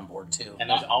humans on board too.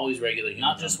 And there's always regular humans,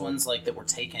 not just ones like that were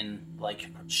taken like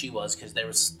she was, because there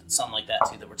was some like that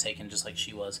too that were taken just like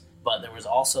she was. but there was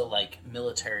also like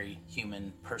military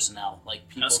human personnel, like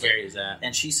people. How scary is that?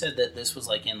 And she said that this was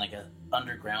like in like a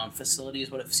underground facility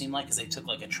is what it seemed like, because they took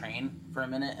like a train for a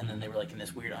minute and then they were like in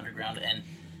this weird underground, and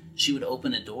she would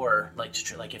open a door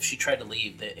like if she tried to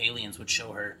leave, the aliens would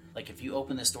show her like, if you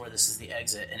open this door, this is the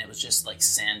exit, and it was just like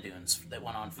sand dunes that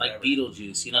went on forever. Like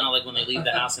Beetlejuice, you know, like when they leave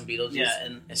the house in Beetlejuice. Yeah,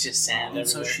 and it's just sand. And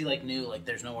so she like knew like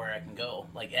there's nowhere I can go.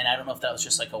 Like, and I don't know if that was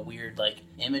just like a weird like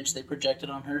image they projected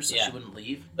on her so she wouldn't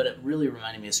leave, but it really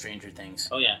reminded me of Stranger Things.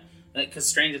 Oh yeah, because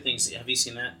Stranger Things. Have you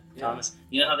seen that, Thomas?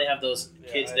 You know how they have those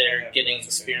kids that are getting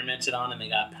experimented on, and they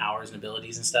got powers and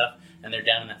abilities and stuff, and they're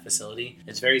down in that facility.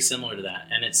 It's very similar to that,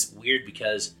 and it's weird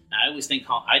because I always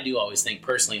think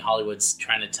personally Hollywood's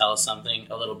trying to tell us something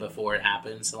a little before it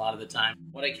happens a lot of the time.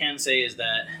 What I can say is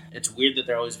that it's weird that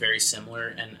they're always very similar,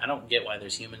 and I don't get why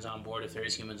there's humans on board. If there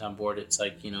is humans on board, it's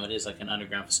like, you know, it is like an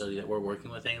underground facility that we're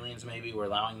working with aliens. Maybe we're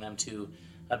allowing them to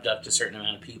abduct a certain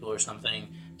amount of people or something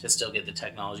to still get the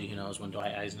technology. Who knows, when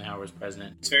Dwight Eisenhower was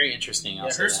president. It's very interesting.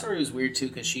 Her story was weird too,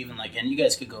 because she even like, and you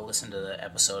guys could go listen to the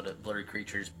episode of Blurry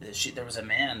Creatures. There was a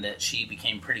man that she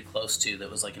became pretty close to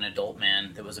that was like an adult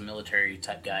man that was a military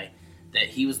type guy, that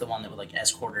he was the one that would like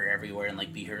escort her everywhere and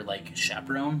like be her like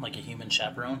chaperone, like a human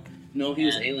chaperone. No, he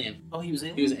was alien. Oh, he was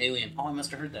alien? He was alien. Oh, I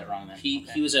must have heard that wrong then.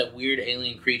 He was a weird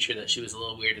alien creature that she was a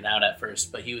little weirded out at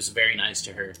first, but he was very nice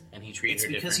to her, and he treated her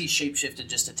different. It's because he shapeshifted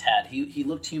just a tad. He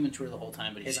looked human to her the whole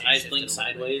time, but his eyes blinked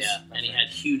sideways, and he had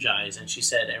huge eyes, and she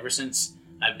said, ever since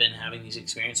I've been having these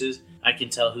experiences, I can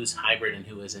tell who's hybrid and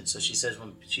who isn't. So she says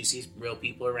when she sees real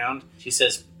people around, she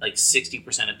says like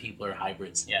 60% of people are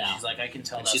hybrids. Yeah, now. She's like, I can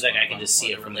tell. And she's like, I can just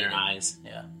see it from their eyes.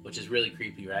 Yeah, which is really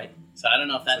creepy, right? So I don't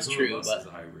know if that's true, but is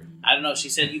a hybrid? I don't know. She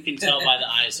said you can tell by the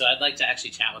eyes. So I'd like to actually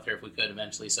chat with her if we could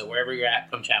eventually. So wherever you're at,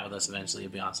 come chat with us eventually.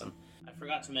 It'd be awesome. I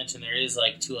forgot to mention there is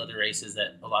like 2 other races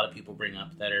that a lot of people bring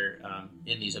up that are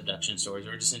in these abduction stories,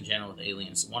 or just in general with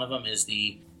aliens. One of them is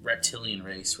the reptilian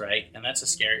race, right? And that's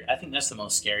I think that's the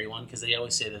most scary one, because they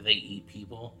always say that they eat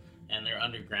people and they're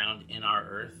underground in our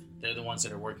Earth. They're the ones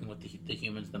that are working with the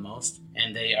humans the most,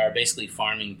 and they are basically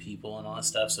farming people and all that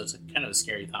stuff. So it's kind of a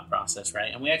scary thought process,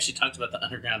 right? And we actually talked about the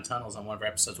underground tunnels on one of our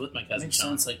episodes with my cousin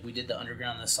Sean. Makes sense. Like we did the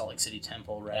underground in the Salt Lake City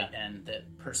Temple, right? Yeah. And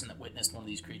that person that witnessed one of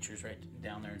these creatures right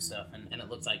down there and stuff, and it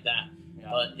looks like that. Yeah.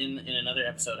 But in another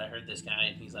episode, I heard this guy,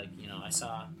 and he's like, you know, I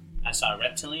saw a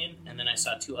reptilian, and then I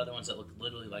saw 2 other ones that looked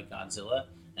literally like Godzilla,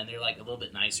 and they're like a little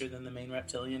bit nicer than the main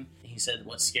reptilian. He said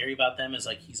what's scary about them is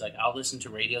like, he's like, I'll listen to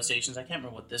radio stations. I can't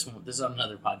remember what this is on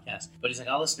another podcast, but he's like,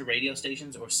 I'll listen to radio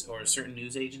stations or certain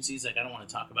news agencies. Like, I don't want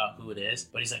to talk about who it is,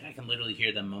 but he's like, I can literally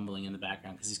hear them mumbling in the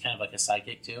background, because he's kind of like a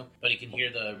psychic too, but he can hear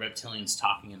the reptilians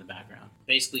talking in the background,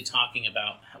 basically talking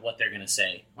about what they're going to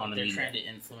say on the media. They're trying to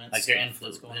influence. Like they're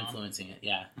influencing it.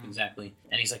 Yeah, exactly.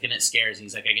 And he's like, and it scares.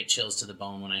 He's like, I get chills to the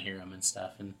bone when I hear them and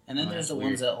stuff. And then there's the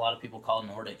ones that a lot of people call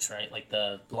Nordics, right? Like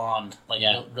the blonde, like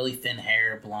really thin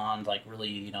hair, blonde, like really,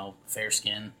 you know, fair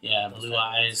skin. Yeah, blue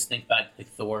eyes. Think back like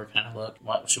Thor kind of look.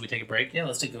 What, should we take a break? Yeah,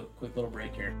 let's take a quick little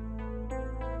break here.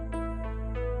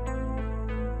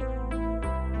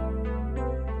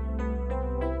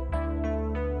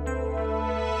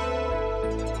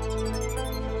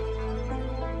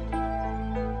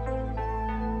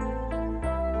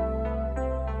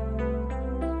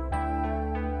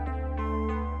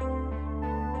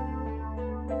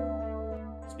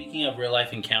 Speaking of real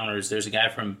life encounters, there's a guy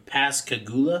from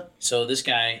Pascagoula. So this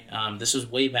guy, this was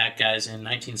way back, guys, in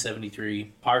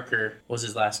 1973. Parker was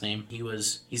his last name.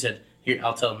 He said, here,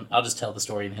 I'll just tell the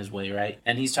story in his way, right?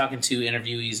 And he's talking to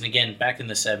interviewees, and again, back in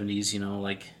the 70s, you know,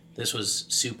 like, this was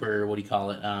super,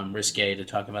 risque to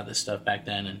talk about this stuff back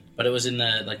then. But it was in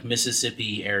the, like,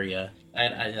 Mississippi area.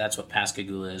 That's what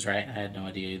Pascagoula is, right? I had no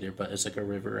idea either, but it's like a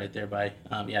river right there by,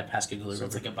 Pascagoula River.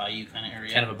 It's like a bayou kind of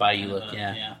area? Kind of a bayou look,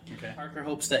 yeah. Yeah, okay. Parker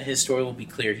hopes that his story will be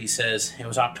clear. He says, it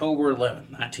was October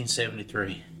 11th,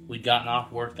 1973. We'd gotten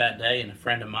off work that day, and a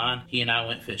friend of mine, he and I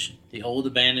went fishing. The old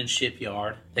abandoned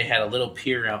shipyard, they had a little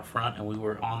pier out front, and we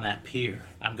were on that pier.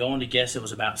 I'm going to guess it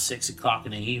was about 6 o'clock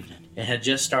in the evening. It had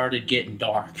just started getting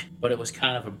dark, but it was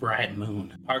kind of a bright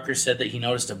moon. Parker said that he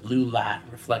noticed a blue light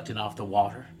reflecting off the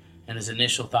water, and his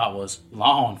initial thought was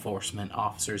law enforcement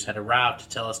officers had arrived to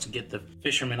tell us to get the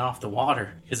fishermen off the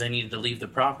water because they needed to leave the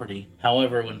property.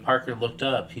 However, when Parker looked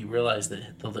up, he realized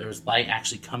that there was light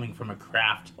actually coming from a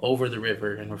craft over the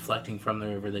river and reflecting from the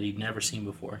river that he'd never seen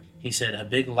before. He said, a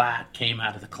big light came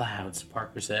out of the clouds,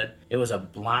 Parker said. It was a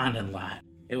blinding light.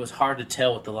 It was hard to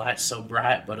tell with the light so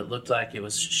bright, but it looked like it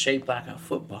was shaped like a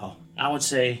football. I would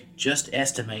say, just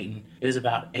estimating, it was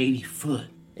about 80 foot.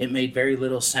 It made very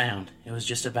little sound. It was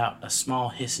just about a small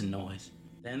hissing noise.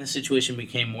 Then the situation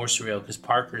became more surreal because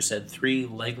Parker said 3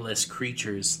 legless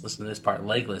creatures, listen to this part,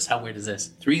 legless, how weird is this?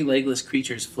 3 legless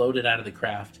creatures floated out of the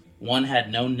craft. One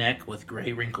had no neck with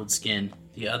gray wrinkled skin.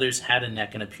 The others had a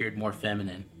neck and appeared more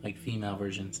feminine, like female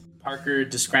versions. Parker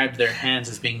described their hands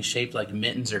as being shaped like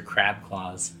mittens or crab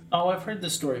claws. Oh, I've heard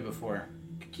this story before.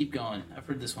 Keep going. I've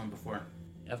heard this one before.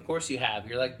 Of course you have.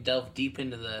 You're like delved deep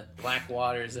into the black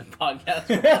waters of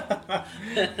podcasts.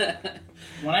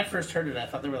 When I first heard it, I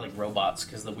thought they were like robots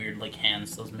because the weird like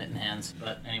hands, those mitten hands.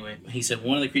 But anyway, he said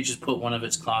one of the creatures put one of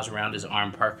its claws around his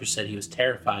arm. Parker said he was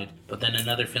terrified, but then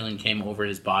another feeling came over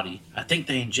his body. I think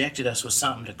they injected us with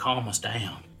something to calm us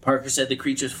down. Parker said the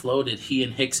creatures floated he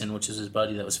and Hickson, which was his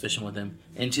buddy that was fishing with him,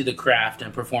 into the craft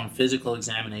and performed physical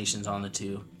examinations on the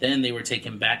 2. Then they were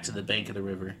taken back to the bank of the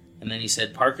river. And then he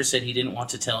said, Parker said he didn't want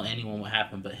to tell anyone what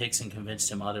happened, but Hickson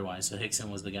convinced him otherwise. So Hickson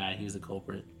was the guy, he was the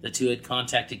culprit. The 2 had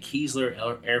contacted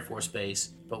Keesler Air Force Base,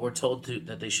 but were told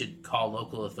that they should call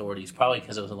local authorities, probably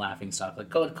because it was a laughingstock. Like,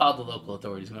 call the local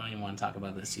authorities. We don't even want to talk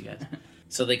about this, you guys.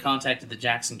 So they contacted the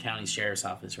Jackson County Sheriff's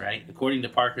Office, right? According to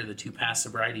Parker, the 2 passed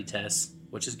sobriety tests,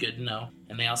 which is good to know,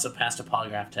 and they also passed a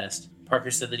polygraph test.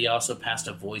 Parker said that he also passed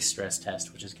a voice stress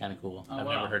test, which is kind of cool. I've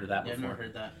never heard of that before. I've never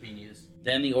heard that being used.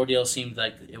 Then the ordeal seemed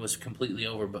like it was completely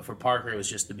over, but for Parker it was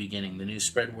just the beginning. The news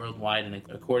spread worldwide, and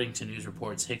according to news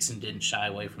reports, Hickson didn't shy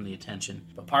away from the attention.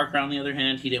 But Parker, on the other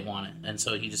hand, he didn't want it, and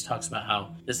so he just talks about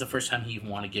how this is the first time he even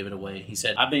wanted to give it away. He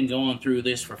said, I've been going through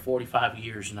this for 45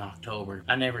 years in October.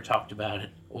 I never talked about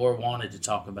it or wanted to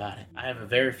talk about it. I have a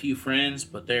very few friends,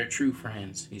 but they're true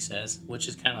friends, he says, which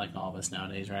is kind of like all of us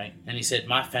nowadays, right? And he said,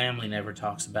 my family never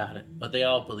talks about it, but they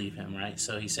all believe him, right?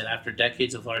 So he said, after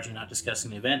decades of largely not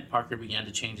discussing the event, Parker began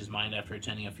to change his mind after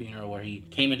attending a funeral where he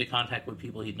came into contact with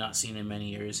people he'd not seen in many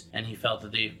years, and he felt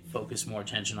that they focused more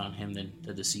attention on him than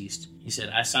the deceased. He said,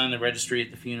 I signed the registry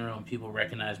at the funeral and people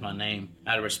recognized my name.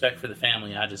 Out of respect for the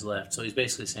family, I just left. So he's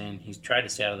basically saying he's tried to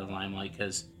stay out of the limelight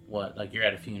because, what, like you're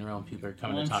at a funeral and people are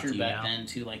coming to talk to you now? I'm sure back then,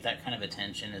 too, like that kind of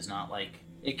attention is not like,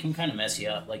 it can kind of mess you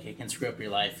up. Like, it can screw up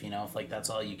your life, you know, if like that's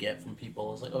all you get from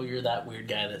people. It's like, oh, you're that weird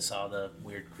guy that saw the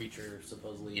weird creature,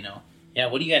 supposedly, you know. Yeah,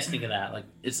 what do you guys think of that? Like,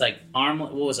 it's like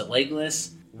what was it,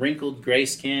 legless, wrinkled gray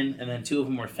skin, and then 2 of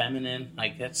them were feminine.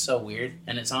 Like, that's so weird.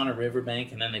 And it's on a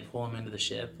riverbank, and then they pull them into the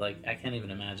ship. Like, I can't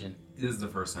even imagine. This is the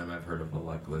first time I've heard of a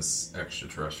legless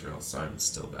extraterrestrial, so I'm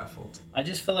still baffled. I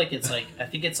just feel like it's like, I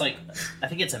think it's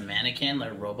a mannequin,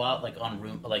 like a robot, like on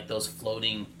room, like those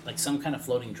floating, like some kind of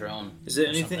floating drone. Is it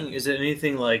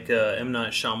anything like M.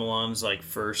 Night Shyamalan's like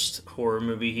first horror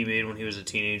movie he made when he was a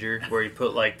teenager, where he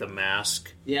put like the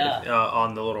mask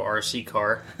on the little RC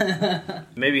car?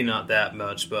 Maybe not that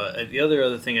much, but the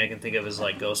other thing I can think of is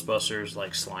like Ghostbusters,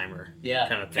 like Slimer. Yeah,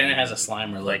 kind of thing. Kind of has a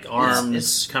Slimer look. Like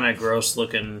arms, kind of gross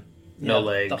looking. No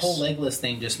legs. The whole legless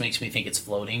thing just makes me think it's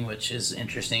floating, which is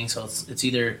interesting. So it's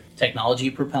either technology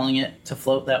propelling it to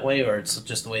float that way, or it's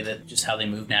just the way that just how they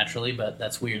move naturally. But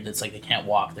that's weird. It's like they can't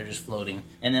walk; they're just floating.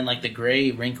 And then like the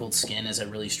gray wrinkled skin is a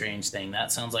really strange thing.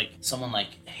 That sounds like someone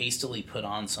like hastily put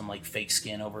on some like fake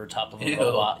skin over top of a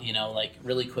robot, you know, like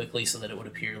really quickly so that it would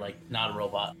appear like not a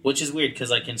robot. Which is weird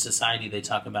because like in society they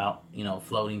talk about, you know,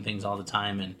 floating things all the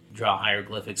time and draw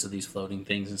hieroglyphics of these floating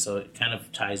things, and so it kind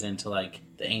of ties into like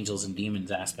the angels and demons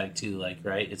aspect too, like,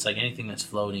 right? It's like anything that's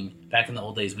floating. Back in the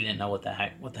old days we didn't know what the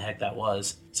heck that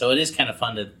was, so it is kind of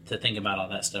fun to think about all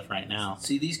that stuff right now.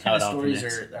 See, these kind of stories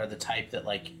are the type that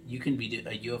like you can be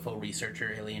a UFO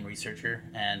researcher, alien researcher,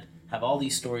 and have all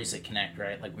these stories that connect,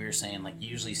 right? Like we were saying, like you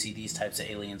usually see these types of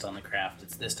aliens on the craft.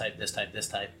 It's this type, this type, this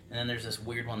type. And then there's this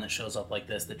weird one that shows up like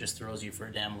this that just throws you for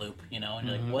a damn loop, you know? And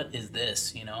you're like, what is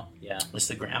this, you know? Yeah. It's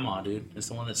the grandma, dude. It's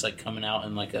the one that's like coming out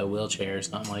in like a wheelchair or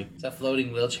something. Like, it's a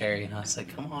floating wheelchair, you know? It's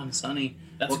like, come on, Sonny.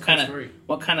 That's what kind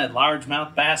of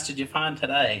largemouth bass did you find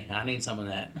today? I need some of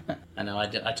that. I know, I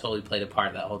totally played a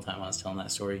part that whole time I was telling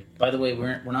that story. By the way,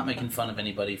 we're not making fun of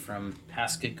anybody from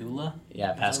Pascagoula.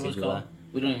 Yeah, Pascagoula.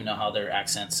 We don't even know how their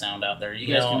accents sound out there. You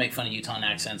guys can make fun of Utah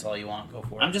accents all you want. Go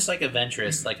for it. I'm just like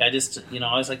adventurous. Like I just, I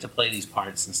always like to play these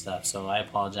parts and stuff. So I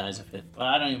apologize but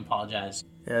I don't even apologize.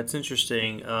 Yeah, it's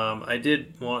interesting. I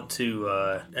did want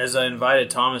to, as I invited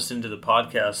Thomas into the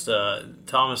podcast,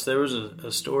 Thomas, there was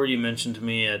a story you mentioned to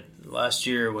me last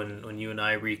year when you and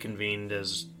I reconvened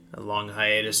as a long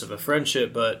hiatus of a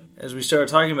friendship, but as we started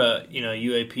talking about,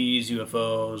 UAPs,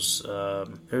 UFOs,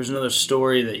 there's another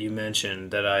story that you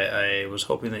mentioned that I was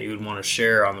hoping that you would want to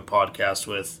share on the podcast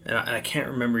with, and I can't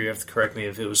remember, you have to correct me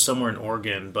if it was somewhere in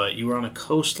Oregon, but you were on a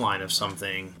coastline of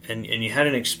something, and you had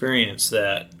an experience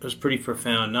that was pretty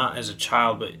profound, not as a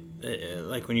child, but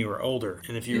like when you were older?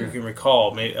 And if you can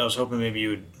recall, I was hoping maybe you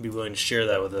would be willing to share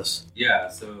that with us. Yeah,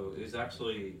 so it was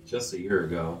actually just a year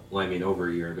ago. Well, I mean, over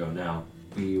a year ago now.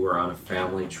 We were on a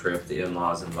family trip. The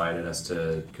in-laws invited us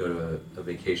to go to a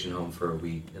vacation home for a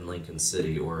week in Lincoln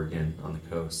City, Oregon, on the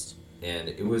coast. And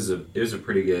it was a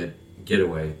pretty good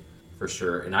getaway, for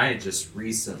sure. And I had just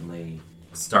recently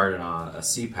started on a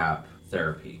CPAP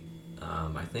therapy.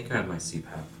 I think I had my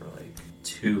CPAP for like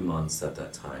 2 months at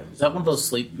that time. Is that one of those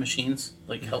sleep machines?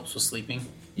 Like helps with sleeping?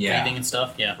 Yeah. Breathing and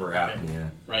stuff? Yeah. For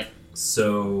apnea. Right.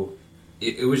 So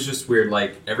it was just weird.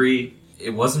 Like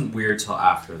it wasn't weird till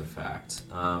after the fact.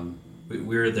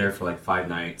 We were there for like 5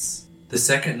 nights. The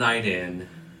second night in,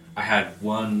 I had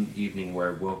one evening where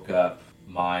I woke up,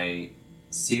 my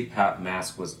CPAP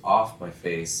mask was off my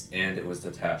face and it was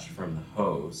detached from the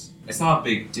hose. It's not a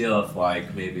big deal if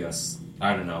like maybe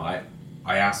I don't know,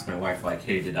 I asked my wife like,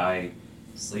 hey, did I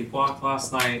sleepwalk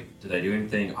last night? Did I do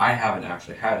anything? I haven't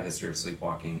actually had a history of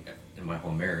sleepwalking in my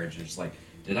whole marriage. It's like,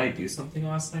 did I do something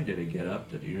last night? Did I get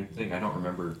up? Did I do anything? I don't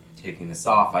remember taking this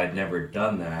off. I had never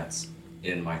done that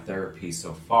in my therapy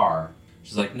so far.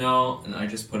 She's like, no, and I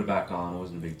just put it back on. It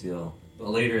wasn't a big deal. But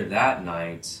later that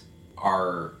night,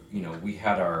 we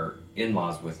had our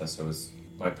in-laws with us. So it was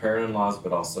my parent-in-laws,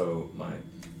 but also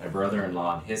my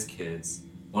brother-in-law and his kids.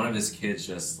 One of his kids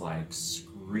just like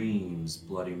screams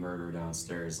bloody murder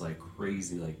downstairs like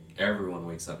crazy. Like everyone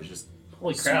wakes up. It's just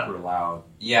holy crap. Super loud.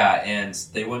 Yeah, and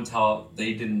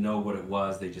they didn't know what it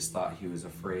was. They just thought he was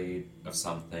afraid of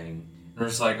something. And we're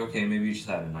just like, okay, maybe you just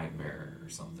had a nightmare or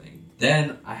something.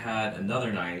 Then I had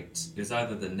another night. It was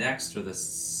either the next or the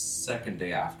second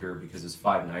day after, because it was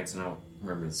 5 nights and I don't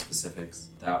remember the specifics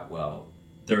that well.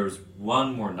 There was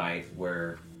one more night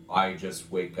where I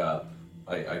just wake up.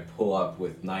 I pull up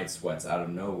with night sweats out of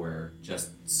nowhere,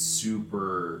 just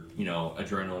super,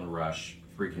 adrenaline rush,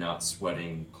 freaking out,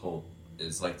 sweating, cold.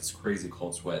 It's like this crazy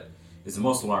cold sweat. It's the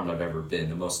most alarmed I've ever been,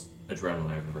 the most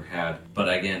adrenaline I've ever had. But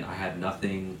again, I had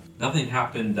nothing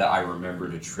happened that I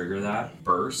remember to trigger that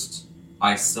burst.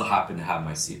 I still happen to have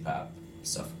my CPAP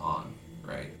stuff on,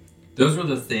 right? Those were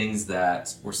the things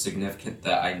that were significant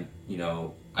that I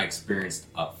experienced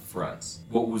up front.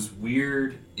 What was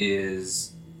weird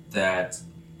is that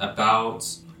about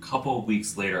a couple of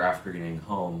weeks later after getting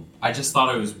home, I just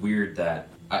thought it was weird that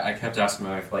I kept asking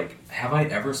my wife, like, have I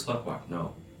ever sleptwalked?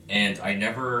 No. And I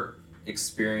never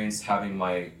experienced having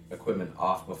my equipment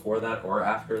off before that or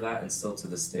after that, and still to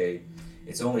this day,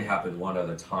 it's only happened one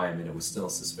other time, and it was still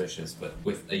suspicious. But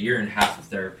with a year and a half of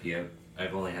therapy,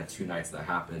 I've only had 2 nights that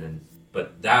happened,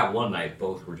 but that one night,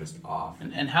 both were just off.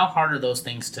 And how hard are those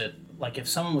things to, like, if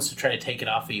someone was to try to take it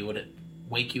off of you, would it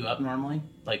wake you up normally?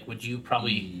 Like, would you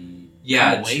probably...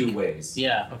 Yeah, 2 ways.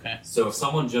 Yeah, okay. So if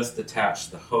someone just detached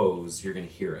the hose, you're going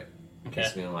to hear it. Okay.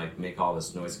 It's going to, like, make all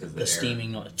this noise because of the air.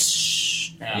 Steaming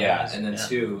noise. Yeah, and then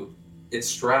 2, it's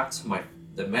strapped to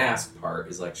the mask part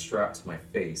is, like, strapped to my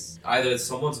face. Either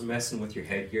someone's messing with your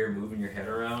headgear, moving your head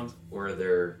around, or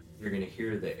you're going to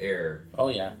hear the air. Oh,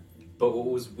 yeah. But what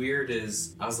was weird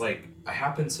is, I was like, I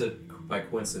happened to, by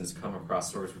coincidence, come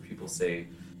across stories where people say,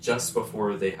 just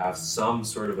before they have some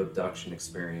sort of abduction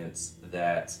experience,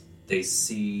 that they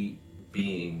see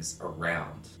beings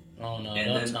around. Oh no,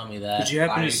 don't tell me that. Did you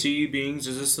happen to see beings?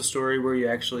 Is this the story where you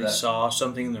actually saw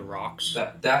something in the rocks?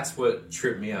 That's what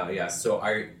tripped me out, yeah. So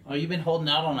Oh, you've been holding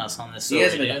out on us on this. You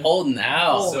guys have been holding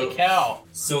out. Holy cow.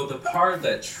 So the part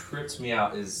that tripped me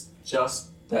out is just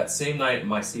that same night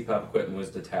my CPAP equipment was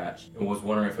detached and was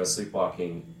wondering if I was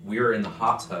sleepwalking. We were in the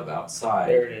hot tub outside.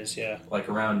 There it is, yeah. Like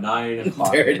around 9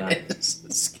 o'clock there at night. it is.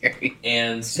 It's scary.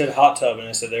 And you said hot tub, and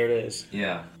I said, there it is.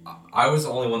 Yeah. I was the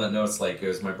only one that noticed, like, it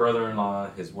was my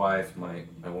brother-in-law, his wife, my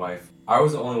wife. I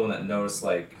was the only one that noticed,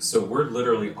 like, so we're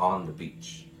literally on the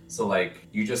beach. So, like,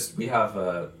 we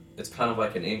have it's kind of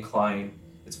like an incline.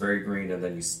 It's very green, and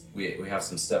then we have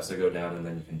some steps that go down, and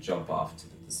then you can jump off to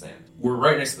the sand. We're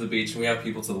right next to the beach, and we have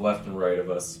people to the left and right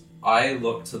of us. I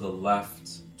look to the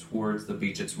left towards the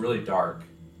beach. It's really dark.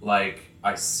 Like,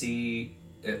 I see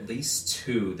at least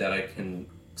 2 that I can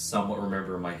somewhat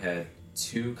remember in my head.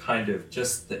 2 kind of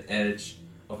just the edge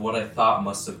of what I thought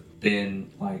must have been,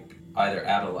 like, either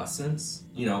adolescence,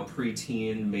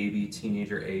 preteen, maybe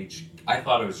teenager age. I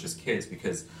thought it was just kids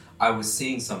because I was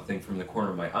seeing something from the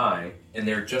corner of my eye, and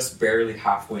they're just barely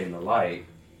halfway in the light.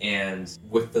 And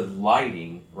with the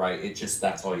lighting, right,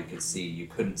 that's all you could see. You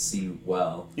couldn't see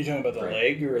well. You talking about the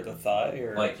leg or the thigh?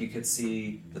 Or? Like, you could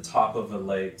see the top of a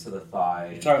leg to the thigh.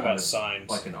 You're talking about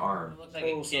signs. Like an arm. It looked like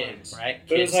a kid, signs. Right?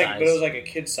 But it was like a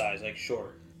kid size, like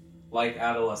short. Like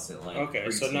adolescent, like okay,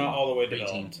 preteen. so not all the way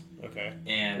developed. Okay.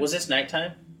 And was this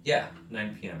nighttime? Yeah,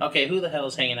 9 p.m. Okay, who the hell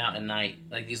is hanging out at night?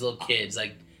 Like these little kids,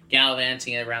 like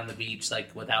gallivanting around the beach,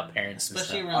 like without parents.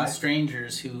 Especially around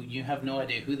strangers who you have no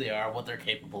idea who they are, what they're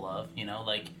capable of. You know,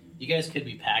 like you guys could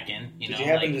be packing. Did you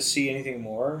happen to see anything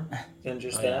more than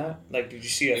just that? Like, did you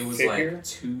see a figure? It was like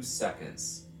 2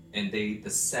 seconds, and the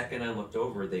second I looked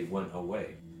over, they went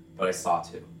away. But I saw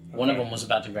 2. One of them was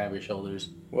about to grab your shoulders.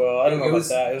 Well, I don't know about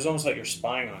that. It was almost like you're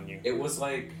spying on you. It was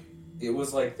like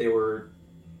they were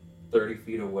 30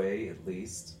 feet away at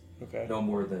least. Okay. No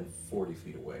more than 40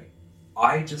 feet away.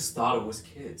 I just thought it was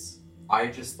kids. I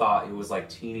just thought it was like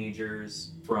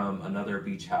teenagers from another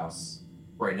beach house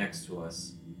right next to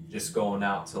us, just going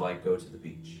out to like go to the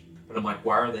beach. But I'm like,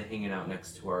 why are they hanging out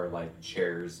next to our like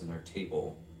chairs and our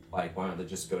table? Like, why don't they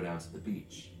just go down to the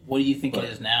beach? What do you think it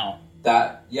is now?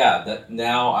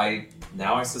 Now I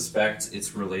suspect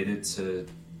it's related to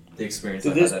the experience I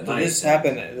had that night. Did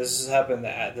this happen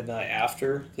at the night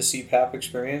after the CPAP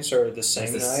experience, or the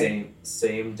same night?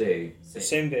 Same day.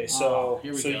 Same day. So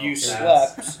here we go. You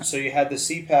slept. So you had the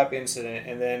CPAP incident,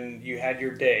 and then you had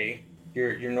your day,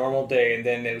 your normal day, and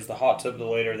then it was the hot tub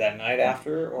later that night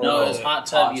after. Or no, it was hot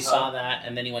tub. You saw that,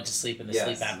 and then he went to sleep, and the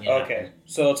sleep apnea. Okay,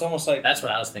 so it's almost like that's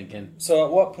what I was thinking. So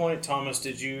at what point, Thomas,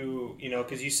 did you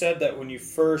because you said that when you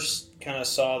first kind of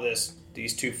saw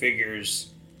these 2 figures.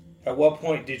 At what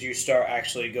point did you start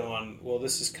actually going, well,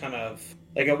 this is kind of...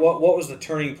 Like, what was the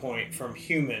turning point from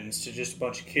humans to just a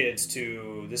bunch of kids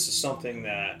to this is something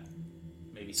that...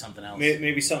 Maybe something else.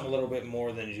 Maybe something a little bit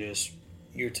more than just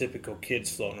your typical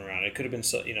kids floating around. It could have been,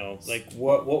 like,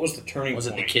 what was the turning point? Was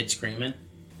it the kid screaming?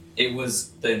 It was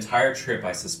the entire trip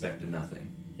I suspected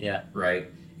nothing. Yeah.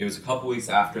 Right? It was a couple weeks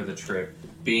after the trip,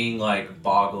 being like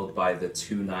boggled by the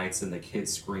 2 nights and the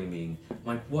kids screaming. I'm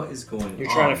like, what is going on?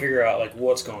 You're trying to figure out like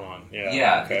what's going on.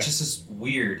 Yeah. Okay. It's just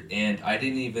weird, and I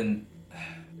didn't even.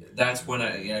 That's when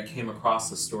I came across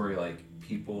the story. Like,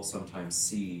 people sometimes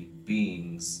see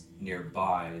beings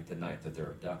nearby the night that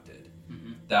they're abducted.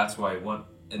 Mm-hmm. That's why I went,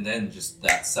 and then just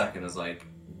that second I was like,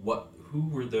 what? Who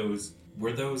were those?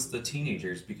 Were those the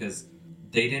teenagers? Because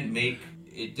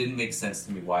it didn't make sense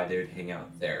to me why they would hang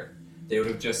out there. They would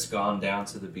have just gone down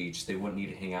to the beach. They wouldn't need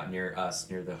to hang out near us,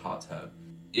 near the hot tub.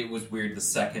 It was weird. The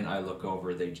second I look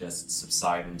over, they just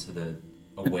subside into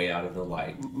away out of the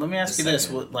light. Let me ask you this.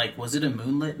 Was it a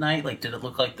moonlit night? Like, did it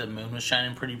look like the moon was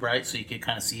shining pretty bright so you could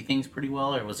kind of see things pretty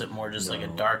well? Or was it more just like a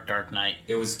dark night?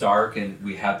 It was dark, and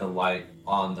we had the light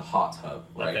on the hot tub.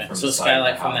 Right, okay. So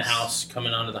skylight from the house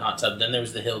coming onto the hot tub. Then there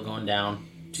was the hill going down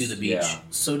to the beach. Yeah.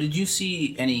 So did you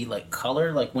see any like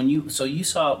color? Like when you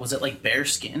saw, was it like bare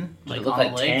skin? Like it looked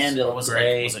like tan, it was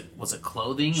gray. Was it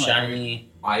clothing?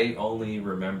 Shiny. I only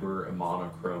remember a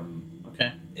monochrome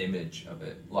image of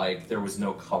it. Like, there was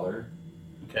no color.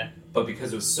 Okay. But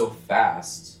because it was so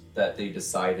fast that they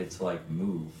decided to like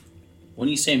move. When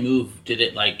you say move,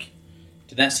 did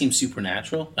that seem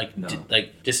supernatural? Like, no.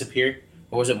 Disappear?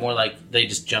 Or was it more like they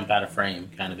just jump out of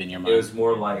frame kind of in your mind? It was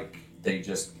more like they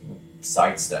just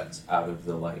sidestepped out of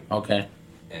the light. Okay.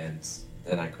 And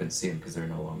then I couldn't see them because they're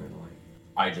no longer in the light.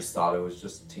 I just thought it was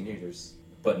just teenagers.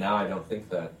 But now I don't think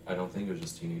that. I don't think it was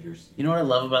just teenagers. You know what I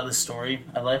love about this story?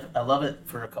 I love it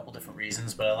for a couple different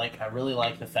reasons, but I really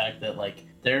like the fact that like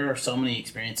there are so many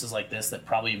experiences like this that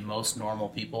probably most normal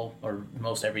people or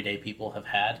most everyday people have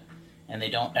had, and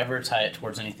they don't ever tie it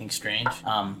towards anything strange.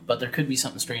 But there could be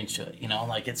something strange to it, you know?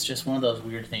 Like, it's just one of those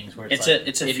weird things where it fear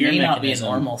may mechanism. not be a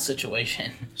normal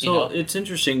situation. So it's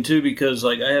interesting, too, because,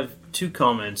 like, I have 2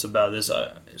 comments about this.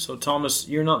 So, Thomas,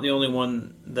 you're not the only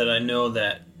one that I know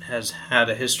that has had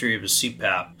a history of a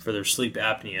CPAP for their sleep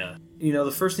apnea. You know,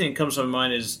 the first thing that comes to my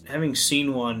mind is, having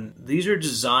seen one, these are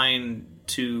designed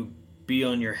to be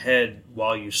on your head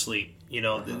while you sleep. You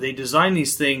know, they design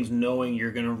these things knowing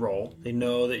you're going to roll. They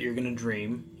know that you're going to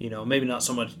dream. You know, maybe not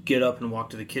so much get up and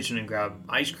walk to the kitchen and grab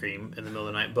ice cream in the middle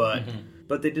of the night,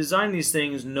 but they design these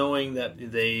things knowing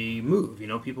that they move. You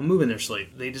know, people move in their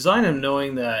sleep. They design them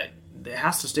knowing that it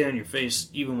has to stay on your face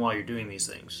even while you're doing these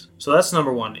things. So that's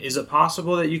number one. Is it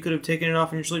possible that you could have taken it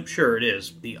off in your sleep? Sure, it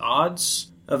is. The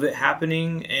odds of it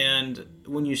happening, and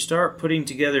when you start putting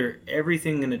together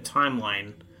everything in a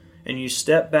timeline, and you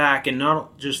step back and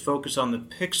not just focus on the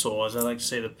pixel, as I like to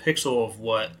say, the pixel of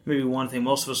what, maybe one thing,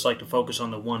 most of us like to focus on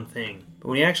the one thing. But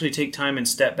when you actually take time and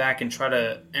step back and try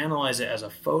to analyze it as a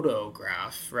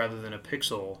photograph rather than a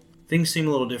pixel, things seem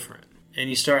a little different. And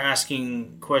you start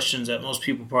asking questions that most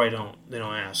people probably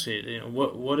don't ask. You know,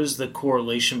 what is the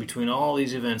correlation between all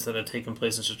these events that have taken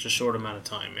place in such a short amount of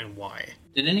time, and why?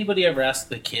 Did anybody ever ask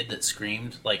the kid that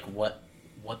screamed, like, what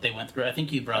what they went through? I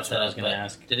think you brought That's that what I up. was gonna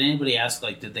ask. Did anybody ask,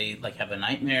 like, did they like have a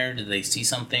nightmare? Did they see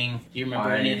something? Do you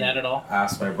remember any of that at all? I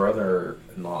asked my brother.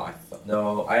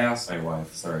 No, I asked my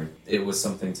wife. Sorry, it was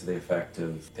something to the effect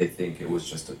of they think it was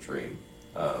just a dream,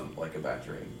 like a bad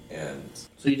dream, and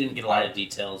So you didn't get a lot of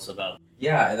details about.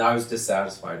 yeah, and I was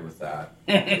dissatisfied with that.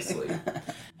 Obviously,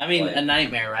 I mean, Like- a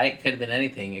nightmare, right? Could have been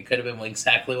anything. It could have been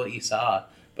exactly what you saw.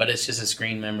 But it's just a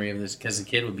screen memory of this, because the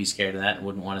kid would be scared of that and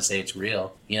wouldn't want to say it's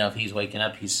real. You know, if he's waking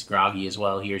up, he's groggy as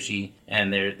well, he or she,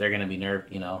 and they're going to be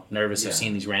nervous Yeah. of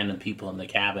seeing these random people in the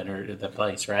cabin or the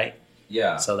place, right?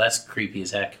 yeah. So that's creepy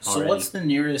as heck. So Already. what's the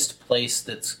nearest place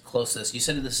that's closest? You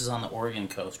said this is on the Oregon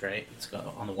coast, right? It's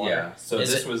on the water. Yeah, so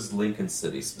Is this it- was Lincoln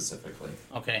City specifically.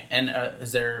 Okay, and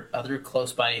is there other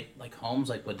close by like homes,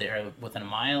 like within a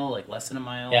mile, like less than a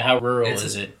mile? Yeah, how rural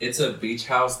is it? It's a beach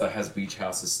house that has beach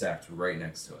houses stacked right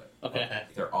next to it. Okay.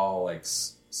 They're all like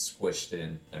squished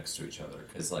in next to each other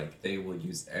because like they will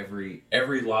use every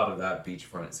lot of that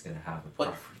beachfront is going to have a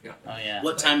property on it. Oh yeah.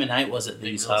 What time of night was it that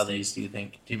you Big saw real these, do you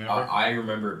think? Do you remember? I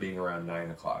remember it being around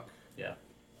 9:00.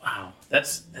 Wow,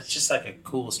 that's just like a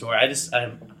cool story.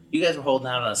 You guys were holding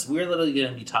out on us. We were literally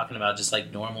going to be talking about just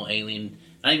like normal alien,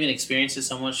 not even experiences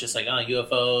so much, just like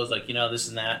UFOs, like this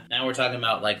and that. Now we're talking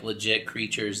about like legit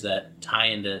creatures that tie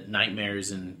into nightmares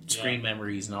and screen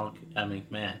memories and all. I mean,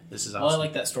 man, this is awesome. Well, I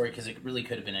like that story because it really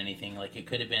could have been anything. Like it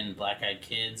could have been black-eyed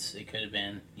kids. It could have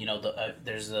been,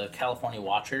 there's the California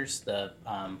Watchers, the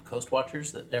Coast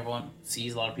Watchers that everyone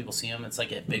sees. A lot of people see them. It's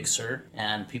like at Big Sur,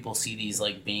 and people see these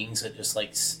like beings that just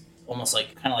like almost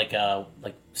like kind of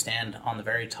like stand on the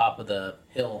very top of the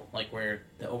hill, like where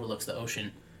it overlooks the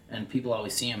ocean. And people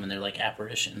always see them, and they're like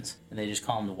apparitions, and they just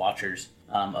call them the Watchers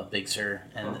of Big Sur,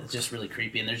 and it's just really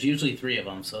creepy. And there's usually 3 of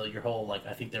them, so your whole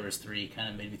I think there was 3, kind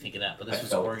of made me think of that. But this I was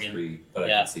felt Oregon. 3, but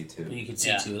Yeah. I could see 2. You can see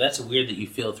Yeah. too. That's weird that you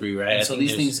feel 3, right? And I so think these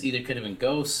there's- things either could have been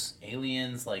ghosts,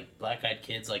 aliens, like black-eyed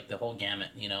kids, like the whole gamut,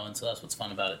 And so that's what's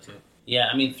fun about it too. Yeah,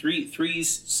 I mean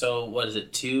threes. So what is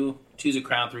it? Two's a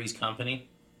crowd, three's company,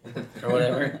 or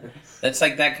whatever. That's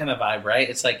like that kind of vibe, right?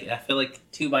 It's like I feel like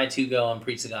 2 by 2 go and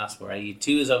preach the gospel, right?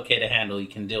 2 is okay to handle. You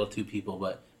can deal with 2 people,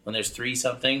 but when there's 3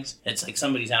 somethings, it's like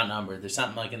somebody's outnumbered. There's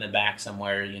something like in the back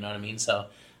somewhere. You know what I mean? So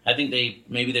I think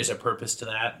maybe there's a purpose to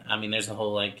that. I mean, there's a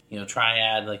whole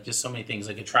triad, like just so many things,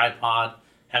 like a tripod,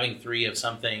 having 3 of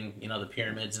something. The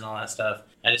pyramids and all that stuff.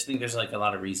 I just think there's like a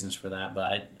lot of reasons for that,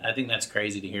 but I think that's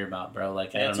crazy to hear about, bro.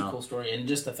 Like I don't That's know. a cool story, and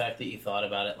just the fact that you thought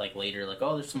about it like later, like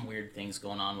there's some weird things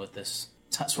going on with this.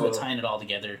 Sort of tying it all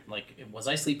together. Like, was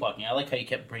I sleepwalking? I like how you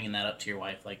kept bringing that up to your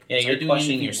wife. Like, Yeah, was I you're doing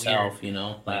questioning anything yourself, weird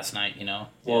like, last night.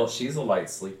 Well, she's a light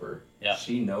sleeper. Yeah.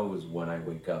 She knows when I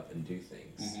wake up and do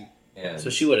things. And So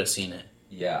she would have seen it.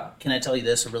 yeah. Can I tell you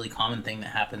this? A really common thing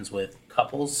that happens with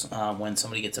couples when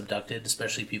somebody gets abducted,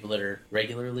 especially people that are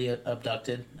regularly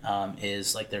abducted,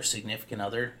 is like their significant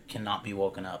other cannot be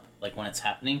woken up. Like when it's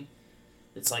happening,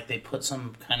 it's like they put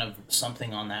some kind of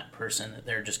something on that person that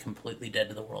they're just completely dead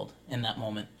to the world in that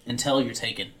moment until you're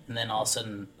taken, and then all of a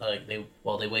sudden, like they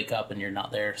wake up and you're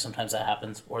not there. Sometimes that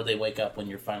happens, or they wake up when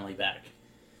you're finally back.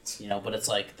 But it's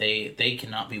like they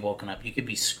cannot be woken up. You could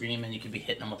be screaming, you could be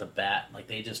hitting them with a bat, like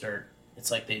they just are. It's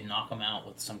like they knock them out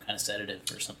with some kind of sedative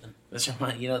or something. This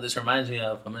reminds me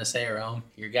of, I'm going to say it wrong,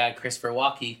 your guy Christopher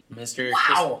Walkie, Mr.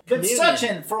 Good Communion.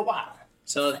 suction for a while.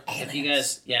 So if you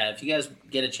guys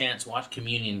get a chance, watch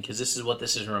Communion, because this is what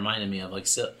this is reminding me of. Like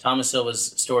Thomas Silva's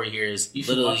story here is You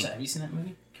should literally. watch that. Have you seen that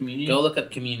movie? Communion. Go look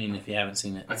up Communion if you haven't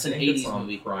seen it. It's an think it's 80s on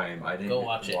movie. Prime. I didn't Go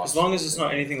watch it. As long as it's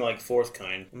not anything like Fourth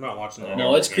Kind, I'm not watching that.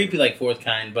 No, it's creepy like Fourth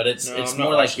Kind, but it's No, it's I'm not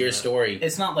more like watching your that. story.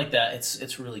 It's not like that.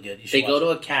 It's really good. You should They go watch to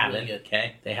it. a cabin, It's really good.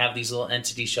 okay? They have these little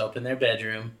entities show up in their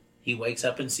bedroom. He wakes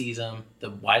up and sees them.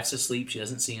 The wife's asleep. She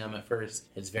doesn't see them at first.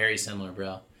 It's very similar,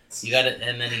 bro. You got it,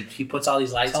 and then he puts all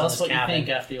these lights Tell on us his what you cabin. think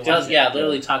after you watch it.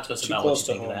 Literally talk to us Too about what close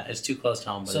you to think of home. that. It's too close to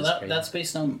home, but So it's that, crazy. that's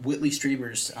based on Whitley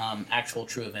Strieber's actual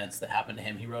true events that happened to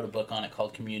him. He wrote a book on it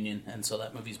called Communion, and so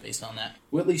that movie's based on that.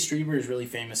 Whitley Strieber is really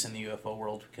famous in the UFO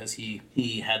world because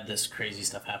he had this crazy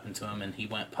stuff happen to him, and he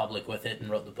went public with it and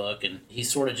wrote the book. And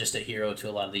he's sort of just a hero to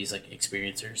a lot of these like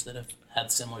experiencers that have had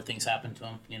similar things happen to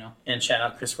him. And shout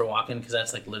out Christopher Walken, because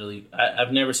that's like literally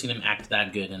I've never seen him act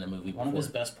that good in a movie before. One of his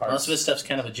best parts. Most of his stuff's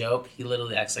kind of a joke. He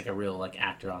literally acts like a real like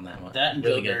actor on that one. That and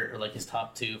really Joker are like his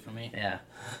top 2 for me. Yeah.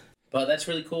 But that's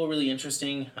really cool, really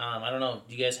interesting. I don't know.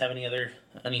 Do you guys have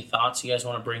any thoughts you guys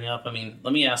want to bring up? I mean,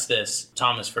 let me ask this,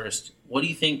 Thomas first. What do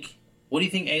you think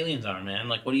aliens are, man?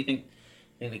 Like, what do you think?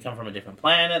 Think they come from a different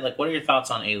planet? Like, what are your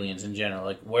thoughts on aliens in general?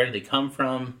 Like, where do they come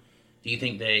from? Do you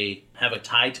think they have a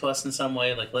tie to us in some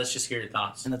way? Like, let's just hear your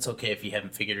thoughts. And that's okay if you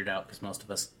haven't figured it out because most of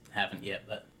us haven't yet.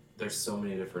 But There's so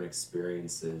many different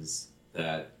experiences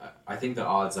that I think the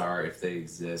odds are, if they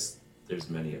exist, there's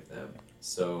many of them.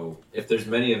 So if there's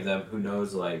many of them, who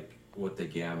knows like what the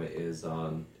gamut is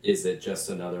on? Is it just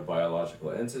another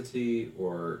biological entity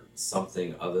or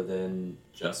something other than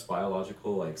just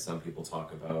biological? Like some people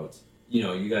talk about, you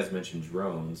know, you guys mentioned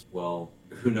drones. Well,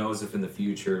 who knows if in the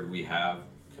future we have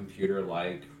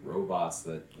computer-like robots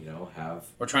that, you know, have...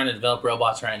 We're trying to develop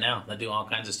robots right now that do all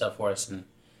kinds of stuff for us, and,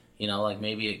 you know, like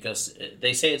maybe it goes...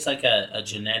 They say it's like a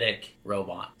genetic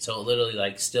robot, so it literally,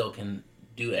 like, still can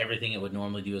do everything it would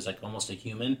normally do as, like, almost a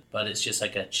human, but it's just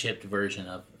like a chipped version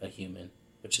of a human,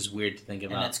 which is weird to think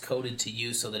about. And it's coded to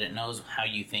you so that it knows how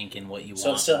you think and what you want.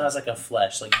 So it still has like a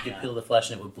flesh, like you could peel the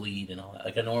flesh and it would bleed and all that,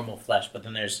 like a normal flesh, but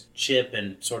then there's chip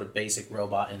and sort of basic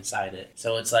robot inside it.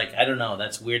 So it's like, I don't know,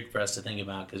 that's weird for us to think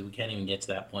about because we can't even get to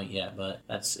that point yet, but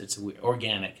it's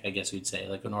organic, I guess we'd say,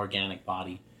 like an organic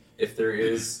body. If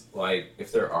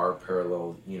there are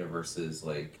parallel universes,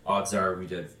 like, odds are we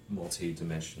did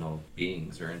multi-dimensional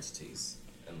beings or entities,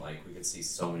 and like we could see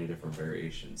so many different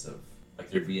variations of, like,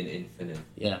 there'd be an infinite.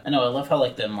 Yeah, I know. I love how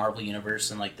like the Marvel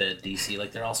universe and like the DC,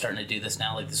 like they're all starting to do this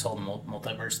now, like this whole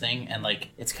multiverse thing, and like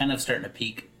it's kind of starting to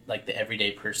pique like the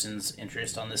everyday person's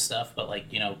interest on this stuff. But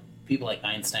like, you know, people like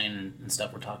Einstein and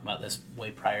stuff were talking about this way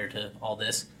prior to all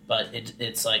this. But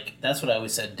it's like, that's what I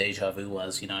always said deja vu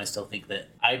was. You know, I still think that,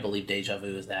 I believe deja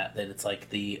vu is that it's like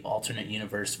the alternate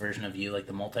universe version of you, like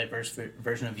the multiverse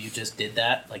version of you just did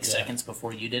that like seconds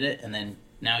before you did it, and then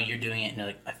now you're doing it and you're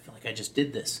like, I feel like I just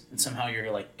did this, and somehow you're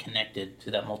like connected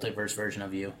to that multiverse version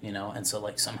of you, you know, and so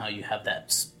like somehow you have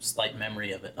that slight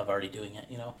memory of it, of already doing it,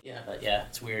 you know. But yeah,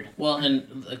 it's weird. Well,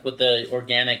 and like with the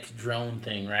organic drone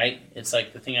thing, right? It's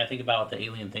like the thing I think about with the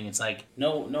alien thing. It's like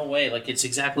no way. Like it's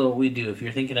exactly what we do. If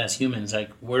you're thinking as humans, like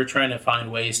we're trying to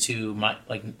find ways to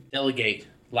delegate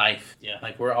life. Yeah.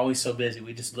 Like we're always so busy.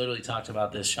 We just literally talked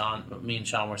about this, me and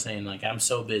Sean were saying, like, I'm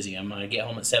so busy. I'm going to get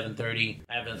home at 7:30.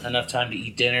 I have enough time to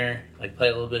eat dinner, like play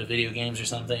a little bit of video games or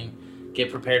something,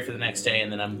 get prepared for the next day,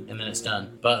 and then it's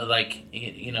done. But like,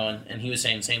 you know, and he was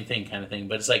saying same thing kind of thing.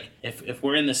 But it's like, if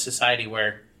we're in this society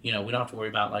where, you know, we don't have to worry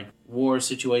about like war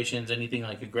situations, anything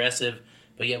like aggressive,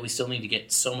 but yet we still need to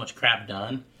get so much crap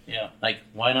done. Yeah. Like,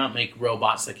 why not make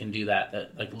robots that can do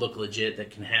that like look legit,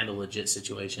 that can handle legit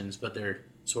situations, but they're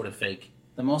sort of fake?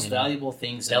 The most valuable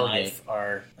things in life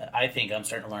are, I think I'm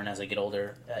starting to learn as I get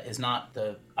older, is not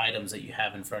the items that you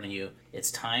have in front of you.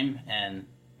 It's time and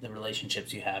the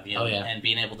relationships you have, you know, and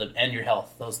being able to, and your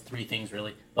health, those three things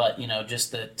really. But, you know,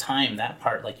 just the time, that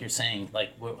part, like you're saying,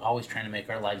 like we're always trying to make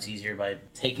our lives easier by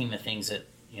taking the things that,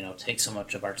 you know, take so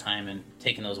much of our time and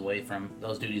taking those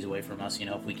duties away from us, you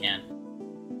know, if we can.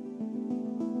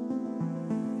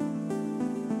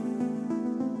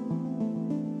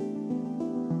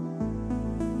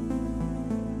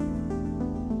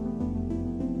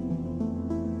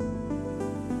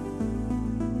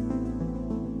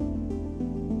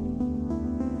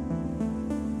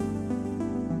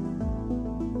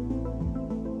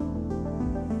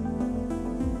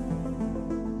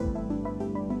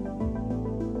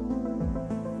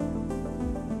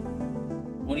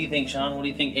 What do you think, Sean? What do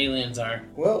you think aliens are?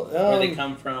 Well, where they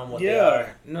come from? What they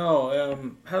are?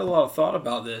 Had a lot of thought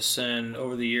about this and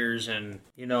over the years, and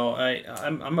you know,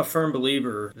 I'm a firm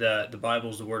believer that the Bible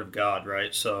is the Word of God,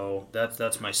 right? So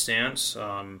that's my stance.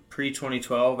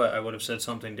 Pre-2012, I would have said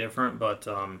something different, but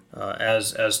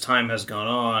as time has gone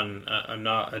on, I'm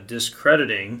not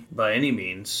discrediting by any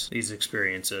means these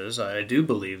experiences. I do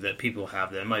believe that people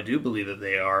have them. I do believe that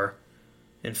they are,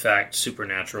 in fact,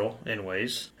 supernatural in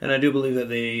ways. And I do believe that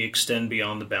they extend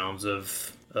beyond the bounds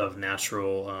of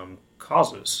natural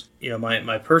causes. You know,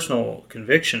 my personal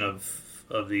conviction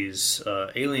of these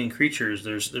alien creatures,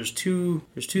 there's two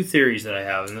theories that I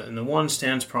have, and the one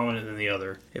stands prominent than the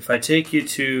other. If I take you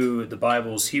to the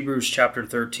Bible's Hebrews chapter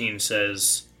 13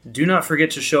 says, "Do not forget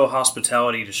to show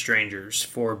hospitality to strangers,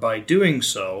 for by doing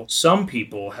so, some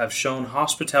people have shown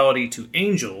hospitality to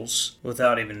angels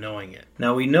without even knowing it."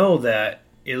 Now we know that,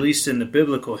 at least in the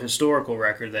biblical historical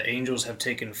record, that angels have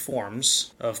taken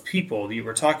forms of people.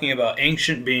 We're talking about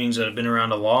ancient beings that have been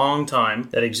around a long time,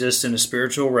 that exist in a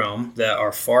spiritual realm, that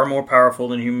are far more powerful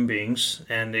than human beings,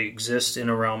 and they exist in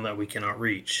a realm that we cannot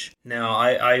reach. Now,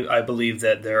 I believe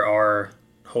that there are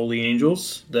holy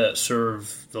angels that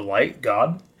serve the light,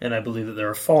 God, and I believe that there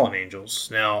are fallen angels.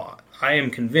 Now, I am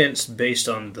convinced, based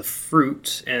on the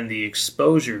fruit and the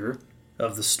exposure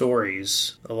of the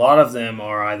stories, a lot of them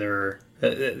are either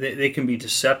they can be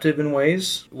deceptive in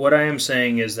ways. What I am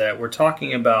saying is that we're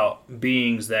talking about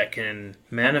beings that can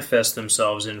manifest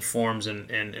themselves in forms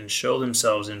and show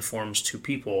themselves in forms to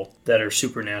people that are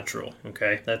supernatural.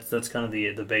 Okay, that's kind of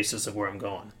the basis of where I'm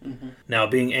going. Mm-hmm. Now,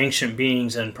 being ancient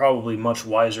beings and probably much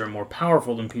wiser and more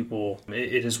powerful than people,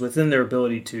 it is within their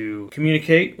ability to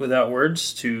communicate without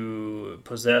words, to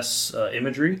possess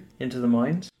imagery into the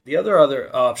mind. The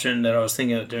other option that I was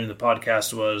thinking of during the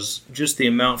podcast was just the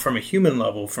amount from a human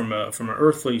level, from an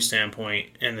earthly standpoint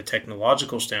and the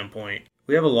technological standpoint.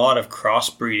 We have a lot of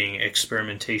crossbreeding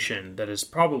experimentation that has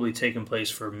probably taken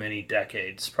place for many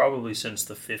decades, probably since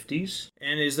the 50s.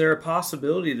 And is there a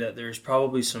possibility that there's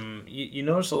probably some... You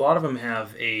notice a lot of them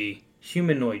have a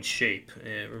humanoid shape.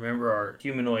 Remember our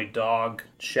humanoid dog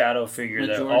shadow figure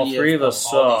that all three of us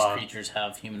saw? All these creatures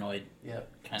have humanoid... Yep.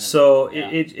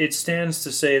 It stands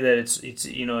to say that it's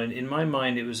in my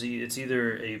mind it's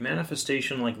either a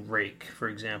manifestation like Rake, for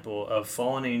example, of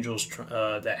fallen angels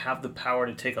that have the power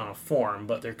to take on a form,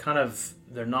 but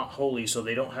they're not holy, so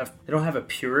they don't have a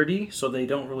purity, so they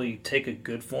don't really take a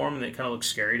good form, and they kind of look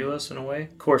scary to us in a way.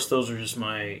 Of course, those are just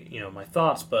my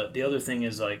thoughts. But the other thing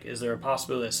is, like, is there a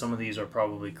possibility that some of these are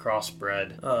probably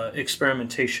crossbred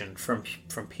experimentation from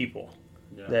people?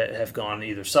 Yeah. That have gone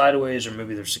either sideways or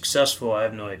maybe they're successful. I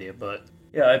have no idea, but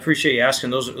yeah, I appreciate you asking.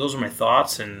 Those are my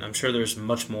thoughts, and I'm sure there's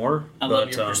much more. I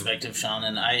love your perspective, Sean,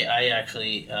 and I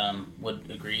actually would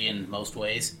agree in most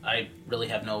ways. I really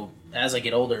have as I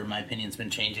get older, my opinion's been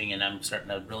changing, and I'm starting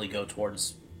to really go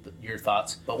towards your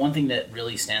thoughts. But one thing that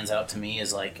really stands out to me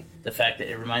is like the fact that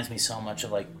it reminds me so much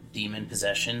of like demon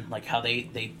possession, like how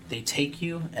they take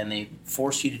you and they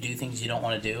force you to do things you don't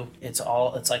want to do. It's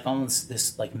like almost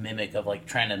this like mimic of like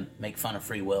trying to make fun of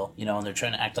free will, and they're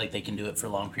trying to act like they can do it for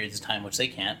long periods of time, which they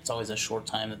can't. It's always a short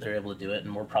time that they're able to do it,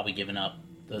 and we're probably giving up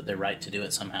their right to do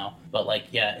it somehow. But like,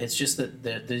 yeah, it's just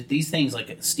that these things,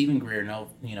 like Stephen Greer,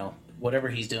 whatever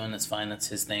he's doing, that's fine. That's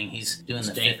his thing. He's doing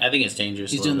I think it's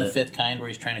dangerous. He's doing the fifth kind, where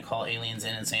he's trying to call aliens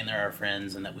in and saying they're our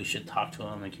friends and that we should talk to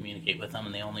them and communicate with them,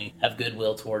 and they only have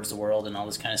goodwill towards the world and all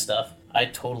this kind of stuff. I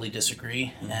totally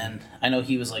disagree, and I know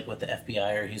he was like with the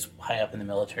FBI, or he's high up in the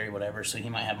military, whatever, so he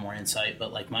might have more insight.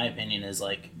 But like, my opinion is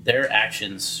like their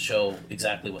actions show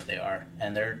exactly what they are,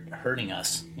 and they're hurting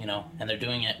us, and they're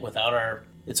doing it without our.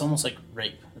 It's almost like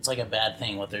rape. It's like a bad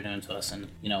thing what they're doing to us, and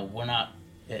we're not.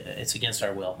 It's against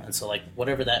our will. And so, like,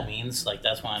 whatever that means, like,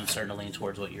 that's why I'm starting to lean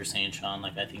towards what you're saying, Sean.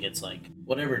 Like, I think it's like,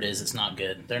 whatever it is, it's not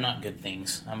good. They're not good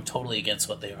things. I'm totally against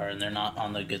what they are, and they're not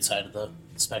on the good side of the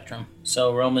spectrum.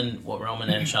 So what Roman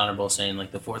and Sean are both saying,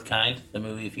 like, The Fourth Kind, the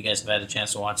movie, if you guys have had a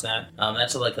chance to watch that,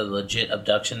 that's like a legit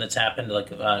abduction that's happened,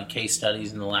 like case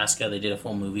studies in Alaska. They did a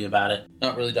full movie about it.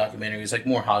 Not really documentary. It's like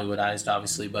more Hollywoodized,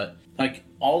 obviously, but like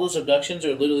all those abductions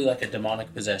are literally like a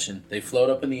demonic possession. They float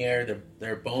up in the air,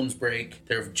 their bones break,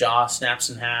 their jaw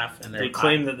snaps in half, and they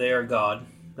claim that they are God.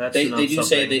 They do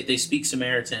say they speak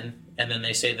Samaritan, and then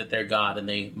they say that they're God, and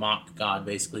they mock God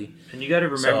basically. And you got to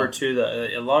remember too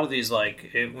that a lot of these,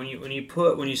 like when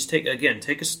you take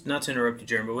not to interrupt you,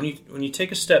 Jeremy, but when you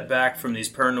take a step back from these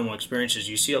paranormal experiences,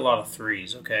 you see a lot of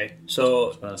threes. Okay, so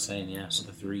that's what I was saying. Yeah, so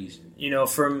the threes.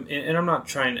 And I'm not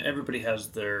trying. Everybody has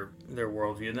their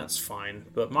worldview, and that's fine.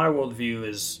 But my worldview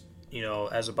is,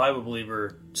 as a Bible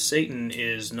believer, Satan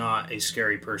is not a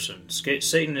scary person.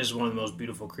 Satan is one of the most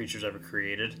beautiful creatures ever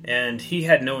created, and he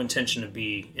had no intention to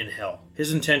be in hell.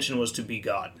 His intention was to be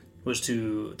God, was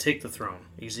to take the throne.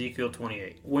 Ezekiel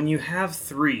 28. When you have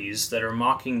threes that are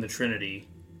mocking the Trinity,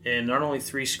 and not only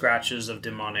 3 scratches of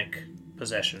demonic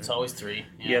possession. It's always 3.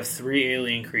 Yeah. You have 3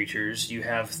 alien creatures.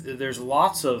 There's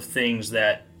lots of things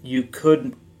that you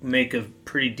could make a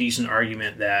pretty decent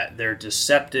argument that they're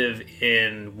deceptive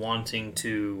in wanting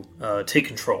to take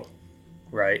control,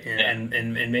 right?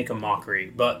 And make a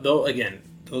mockery. But though, again,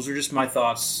 those are just my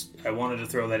thoughts. I wanted to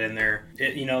throw that in there.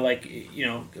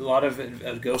 A lot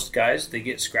of ghost guys, they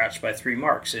get scratched by 3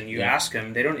 marks, and you ask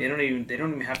them, they don't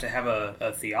even have to have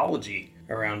a theology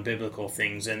around biblical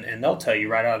things, and they'll tell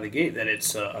you right out of the gate that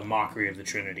it's a mockery of the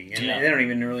Trinity, and they don't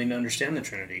even really understand the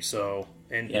Trinity. So,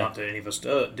 not that any of us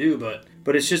do,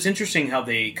 but it's just interesting how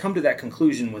they come to that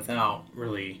conclusion without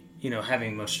really,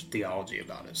 having much theology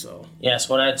about it. So yes,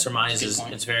 what I'd surmise is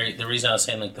it's the reason I was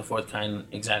saying like the fourth kind,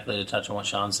 exactly to touch on what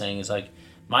Sean's saying, is like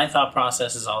my thought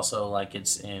process is also like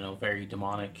it's very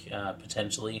demonic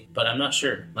potentially, but I'm not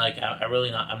sure. Like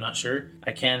I'm not sure.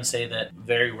 I can say that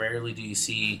very rarely do you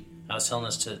see. I was telling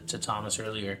this to Thomas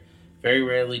earlier. Very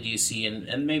rarely do you see,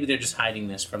 and maybe they're just hiding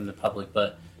this from the public,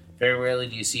 but Very rarely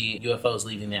do you see UFOs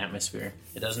leaving the atmosphere.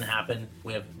 It doesn't happen.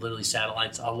 We have literally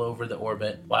satellites all over the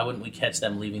orbit. Why wouldn't we catch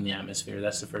them leaving the atmosphere?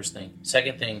 That's the first thing.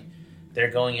 Second thing, they're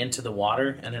going into the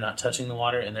water and they're not touching the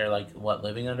water and they're like, what,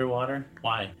 living underwater?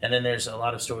 Why? And then there's a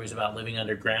lot of stories about living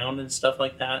underground and stuff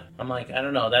like that. I'm like, I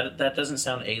don't know. That doesn't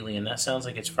sound alien. That sounds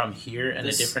like it's from here in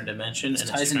a different dimension. This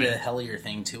ties into the Hellier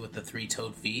thing too with the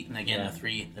 3-toed feet. And again, the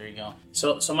 3, there you go.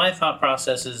 So my thought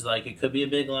process is like, it could be a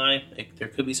big lie. There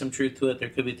could be some truth to it. There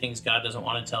could be things God doesn't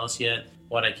want to tell us yet.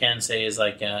 What I can say is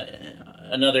like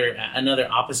another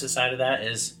opposite side of that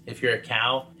is if you're a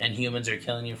cow and humans are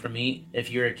killing you for meat, if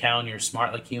you're a cow and you're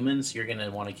smart like humans, you're going to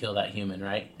want to kill that human,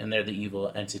 right? And they're the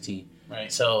evil entity.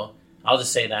 Right. So I'll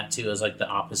just say that too as like the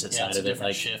opposite side of it.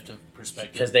 Like shift of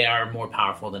perspective. Because they are more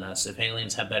powerful than us. If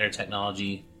aliens have better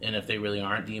technology and if they really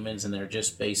aren't demons and they're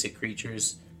just basic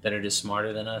creatures that are just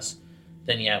smarter than us,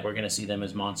 then yeah, we're going to see them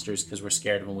as monsters because we're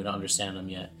scared of them. We don't understand them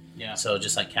yet. Yeah. So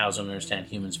just like cows don't understand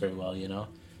humans very well, you know?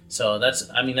 So that's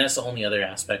the only other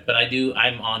aspect. But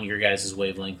I'm on your guys'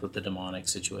 wavelength with the demonic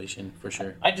situation, for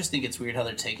sure. I just think it's weird how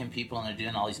they're taking people and they're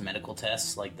doing all these medical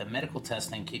tests. Like, the medical test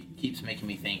thing keeps making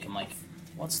me think. I'm like,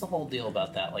 what's the whole deal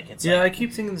about that? Like, it's I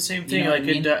keep thinking the same thing. You know like, what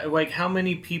I mean? like how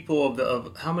many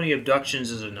people how many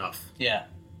abductions is enough? Yeah.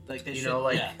 Like, they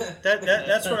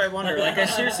that's what I wonder. Like, I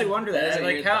seriously wonder that. That's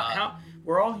Like, how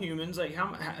we're all humans. Like,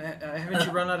 how haven't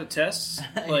you run out of tests?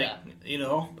 Like, you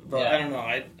know. But I don't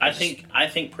know. I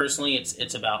think personally,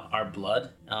 it's about our blood.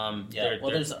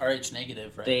 There's Rh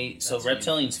negative, right?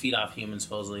 Reptilians feed off humans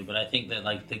supposedly, but I think that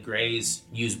like the Greys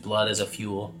use blood as a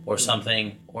fuel or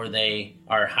something, or they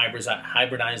are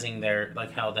hybridizing their,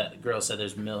 like how that girl said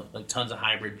there's like tons of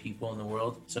hybrid people in the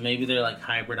world. So maybe they're like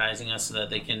hybridizing us so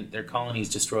that their colonies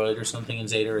destroyed or something in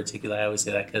Zeta Reticuli. I always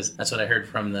say that because that's what I heard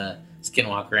from the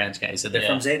Skinwalker Ranch guy. He said they're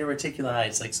from Zeta Reticuli.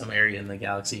 It's like some area in the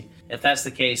galaxy. If that's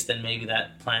the case, then maybe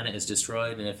that planet is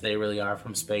destroyed, and if they really are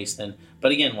from space, then.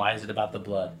 But again, why is it about the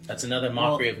blood? That's another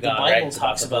mockery of God.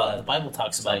 The Bible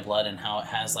talks about blood and how it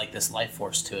has like this life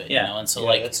force to it. You know? And so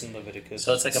that's in Leviticus.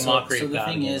 So it's like a mockery of God. So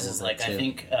the thing is like I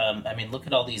think look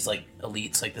at all these like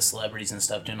elites, like the celebrities and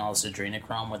stuff, doing all this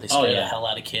adrenochrome where they scare the hell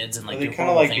out of kids and like they do kind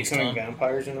of horrible like things becoming to them.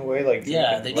 vampires in a way. Like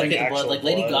they drink the blood. Like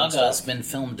Lady Gaga's been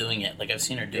filmed doing it. Like I've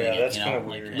seen her doing it. That's you kind know, of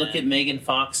weird. Look at Megan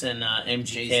Fox and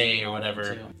MGK or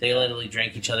whatever. They literally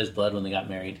drank each other's blood when they got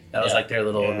married. That was like their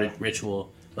little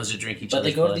ritual. Was to drink each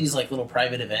other's blood. But they go to these like little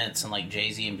private events, and like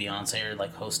Jay-Z and Beyonce are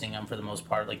like hosting them for the most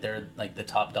part. Like they're like the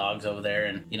top dogs over there,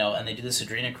 and you know, and they do this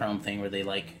adrenochrome thing where they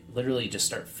like literally just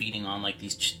start feeding on like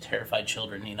these terrified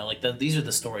children. You know, like these are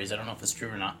the stories. I don't know if it's true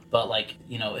or not, but like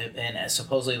you know, and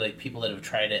supposedly like people that have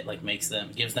tried it like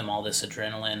gives them all this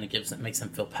adrenaline. It makes them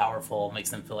feel powerful, makes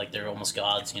them feel like they're almost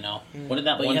gods. You know, What did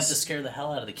that? But you have to scare the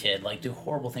hell out of the kid, like do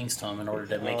horrible things to him in order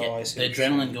to make the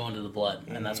adrenaline go into the blood,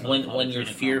 and that's when you're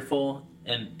fearful.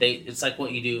 And it's like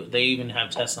what you do. They even have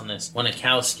tests on this. When a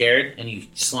cow's scared and you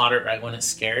slaughter it right when it's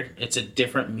scared, it's a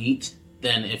different meat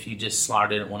than if you just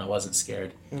slaughtered it when it wasn't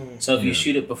scared. So if you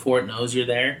shoot it before it knows you're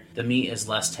there, the meat is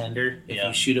less tender. If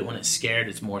you shoot it when it's scared,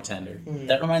 it's more tender.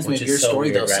 That reminds me of your story,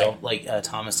 though. Right? So, like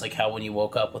Thomas, like how when you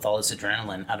woke up with all this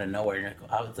adrenaline out of nowhere, you're like,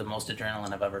 "That was the most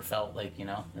adrenaline I've ever felt." Like, you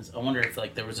know, I wonder if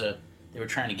like they were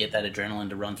trying to get that adrenaline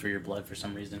to run through your blood for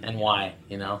some reason. And why,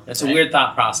 you know? It's a weird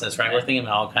thought process, right? We're thinking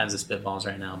about all kinds of spitballs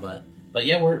right now, But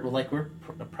yeah, we're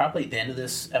probably at the end of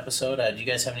this episode. Do you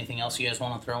guys have anything else you guys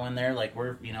want to throw in there? Like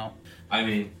I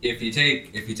mean, if you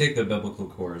take the biblical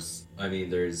course, I mean,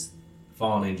 there's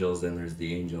fallen angels and there's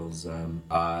the angels.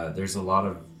 There's a lot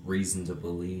of reason to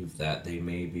believe that they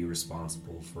may be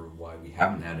responsible for why we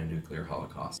haven't had a nuclear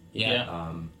holocaust.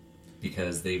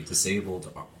 Because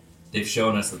they've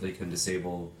shown us that they can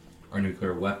disable our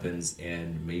nuclear weapons,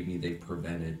 and maybe they've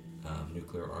prevented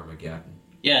nuclear Armageddon.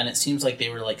 Yeah, and it seems like they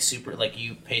were like super, like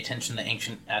you pay attention to the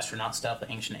ancient astronaut stuff,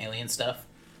 the ancient alien stuff,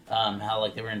 how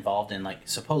like they were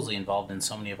supposedly involved in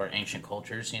so many of our ancient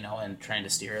cultures, you know, and trying to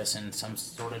steer us in some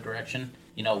sort of direction.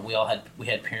 You know, we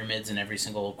had pyramids in every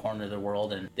single corner of the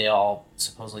world, and they all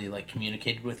supposedly like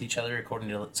communicated with each other, according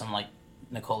to some like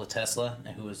Nikola Tesla,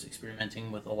 who was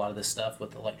experimenting with a lot of this stuff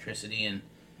with electricity and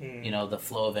you know, the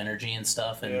flow of energy and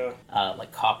stuff, and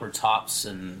like copper tops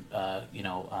and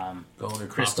gold or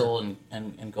crystal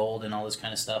and gold and all this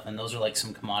kind of stuff. And those are like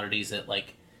some commodities that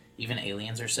like even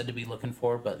aliens are said to be looking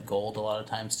for, but gold a lot of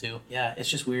times too. Yeah, it's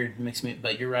just weird. It makes me,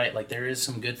 but you're right. Like there is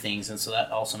some good things, and so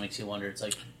that also makes you wonder. It's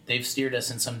like they've steered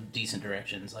us in some decent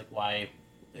directions. Like why,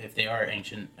 if they are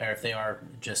ancient or if they are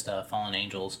just fallen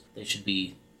angels, they should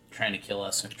be trying to kill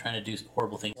us and trying to do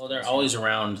horrible things. Well, they're always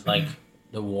around, like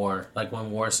the war. Like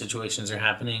when war situations are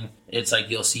happening, it's like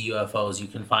you'll see UFOs. You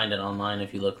can find it online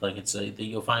if you look. Like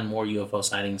you'll find more UFO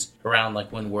sightings around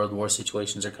like when World War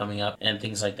situations are coming up and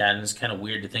things like that. And it's kind of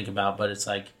weird to think about, but it's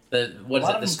like the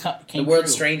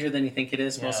world's stranger than you think it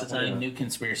is most of the time. New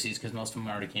conspiracies because most of them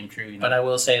already came true. But I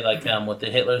will say, like with the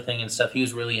Hitler thing and stuff, he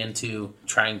was really into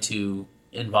trying to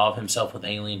involve himself with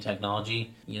alien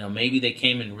technology. Maybe they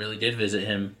came and really did visit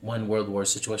him when World War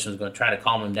situation was going to try to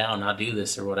calm him down, not do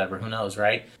this or whatever. Who knows,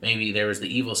 right? Maybe there was the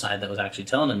evil side that was actually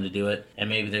telling him to do it, and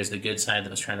maybe there's the good side that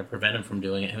was trying to prevent him from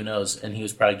doing it. Who knows? And he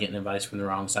was probably getting advice from the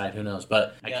wrong side. Who knows?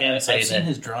 But I've seen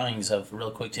his drawings of,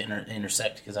 real quick to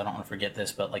intersect, because I don't want to forget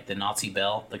this, but like the Nazi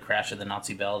Bell, the crash of the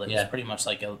Nazi Bell, that was pretty much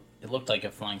like it looked like a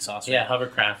flying saucer. Yeah,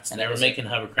 hovercrafts. And they were making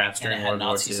hovercrafts during World War II. And it had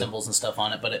Nazi symbols and stuff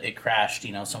on it, but it crashed,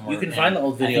 somewhere. You can find the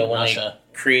old video when they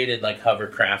created like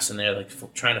hovercrafts, and they're like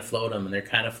trying to float them, and they're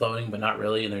kind of floating, but not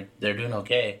really, and they're doing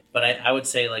okay. But I would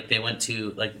say like they went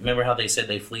to, like, remember how they said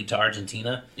they fled to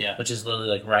Argentina? Yeah. Which is literally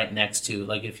like right next to,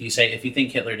 like, if you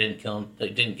think Hitler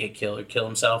didn't get killed or kill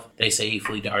himself, they say he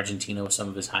fled to Argentina with some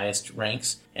of his highest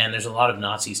ranks. And there's a lot of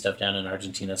Nazi stuff down in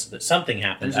Argentina, so that something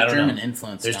happened. There's a German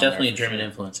influence. There's definitely a German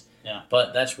influence. Yeah.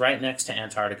 But that's right next to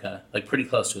Antarctica, like pretty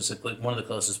close to us, like one of the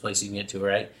closest places you can get to,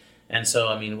 right? And so,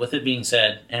 I mean, with it being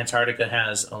said, Antarctica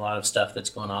has a lot of stuff that's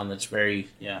going on that's very,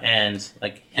 and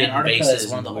like hidden Antarctica bases.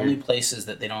 Is one of the only places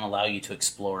that they don't allow you to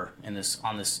explore It's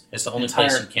the only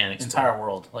place you can explore. Entire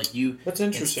world. Like That's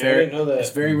interesting. I didn't know that.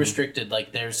 It's very restricted.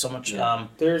 Like there's so much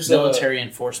there's military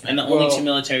enforcement, and the only two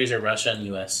militaries are Russia and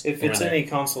U.S. If it's any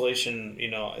consolation,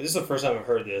 this is the first time I've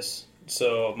heard this.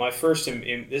 So my first,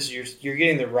 you're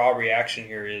getting the raw reaction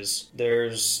here is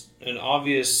there's an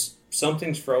obvious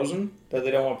something's frozen that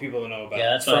they don't want people to know about.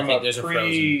 Yeah, that's what I think. There's a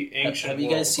frozen. Have you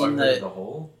guys seen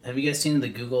Have you guys seen the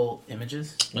Google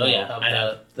images? Oh yeah,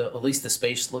 of at least the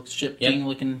space ship thing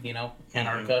looking,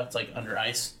 Antarctica. It's like under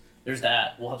ice. There's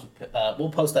that.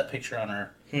 We'll post that picture on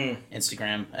our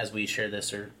Instagram as we share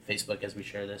this, or Facebook as we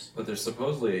share this. But there's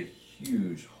supposedly a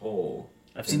huge hole.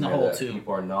 I've seen the hole too.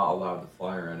 People are not allowed to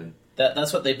fly around in.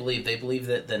 That's what they believe. They believe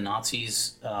that the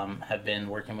Nazis have been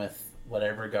working with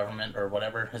whatever government or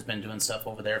whatever has been doing stuff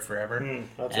over there forever. And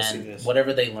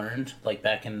whatever they learned, like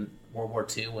back in World War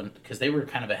II, because they were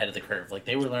kind of ahead of the curve. Like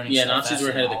they were learning. Yeah, Nazis were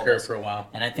ahead of the curve for a while,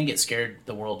 and I think it scared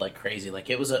the world like crazy.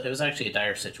 Like it was actually a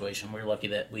dire situation. We were lucky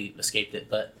that we escaped it,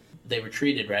 but they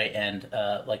retreated, right? And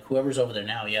like whoever's over there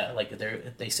now, like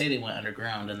they say they went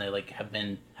underground, and they like have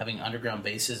been having underground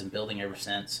bases and building ever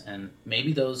since. And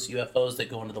maybe those UFOs that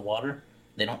go into the water,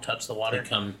 they don't touch the water. They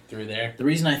come through there. The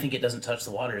reason I think it doesn't touch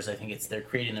the water is I think they're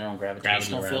creating their own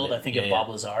gravitational field. I think of Bob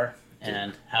Lazar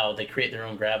and how they create their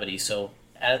own gravity. So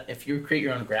if you create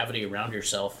your own gravity around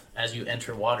yourself, as you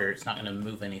enter water, it's not going to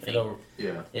move anything.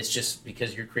 It's just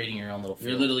because you're creating your own little field.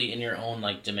 You're literally in your own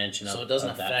like dimension. So it doesn't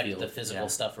affect the physical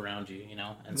stuff around you,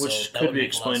 And which so could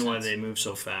explain why they move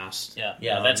so fast.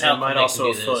 Yeah, that's how it might also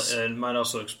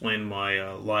explain why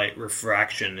light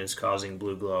refraction is causing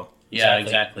blue glow. Yeah,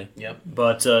 exactly. Yep.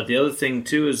 But the other thing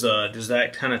too is, does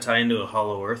that kind of tie into a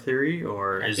hollow Earth theory,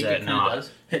 or is that not?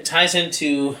 Does.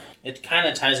 It kind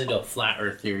of ties into a flat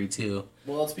Earth theory too.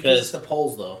 Well, it's because it's the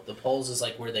poles, though. The poles is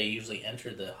like where they usually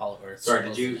enter the hollow Earth. Sorry,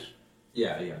 did you?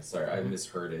 Yeah. Sorry, I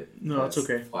misheard it. No, it's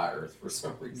okay. Flat Earth for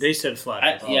some reason. They said flat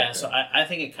Earth. Okay. So I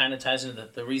think it kind of ties into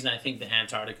the reason I think the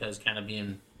Antarctica is kind of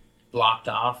being blocked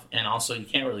off, and also you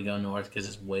can't really go north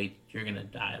because you're gonna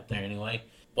die up there anyway.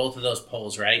 Both of those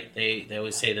poles, right? They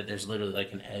always say that there's literally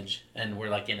like an edge, and we're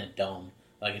like in a dome.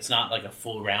 Like it's not like a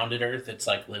full rounded Earth. It's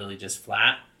like literally just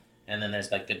flat, and then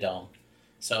there's like the dome.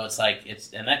 So it's like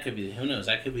and that could be, who knows?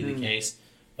 That could be the case.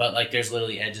 But like there's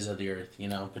literally edges of the Earth,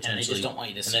 potentially. And they just don't want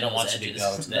you to see. And they don't want you to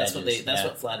go to the edges. That's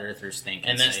what flat earthers think.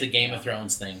 And that's the Game of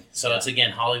Thrones thing. So it's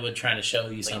again Hollywood trying to show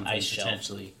you something ice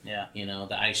potentially. Shelf. Yeah.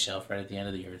 The ice shelf right at the end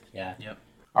of the Earth. Yeah. Yep.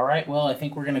 All right. Well, I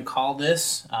think we're gonna call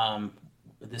this.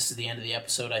 This is the end of the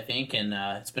episode, I think, and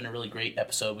it's been a really great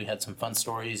episode. We had some fun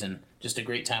stories and just a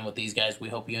great time with these guys. We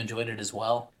hope you enjoyed it as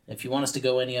well. If you want us to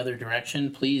go any other direction,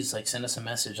 please send us a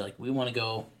message. We want to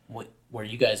go where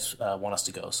you guys want us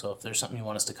to go. So if there's something you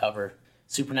want us to cover,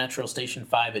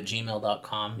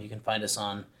 supernaturalstation5@gmail.com. You can find us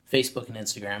on Facebook and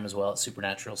Instagram as well at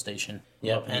Supernatural Station.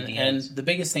 Yep, and the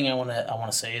biggest thing I want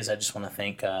to say is I just want to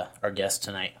thank our guests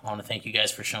tonight. I want to thank you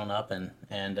guys for showing up and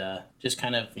just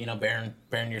kind of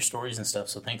bearing your stories and stuff.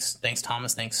 So thanks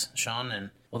Thomas, thanks Sean, and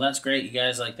well, that's great, you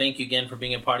guys. Thank you again for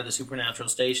being a part of the Supernatural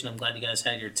Station. I'm glad you guys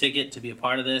had your ticket to be a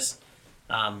part of this.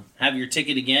 Have your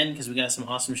ticket again because we got some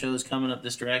awesome shows coming up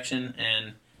this direction,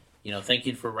 and thank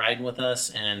you for riding with us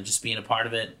and just being a part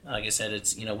of it. Like I said,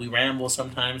 it's we ramble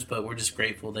sometimes, but we're just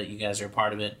grateful that you guys are a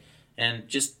part of it. And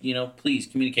just, please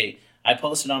communicate. I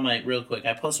posted on my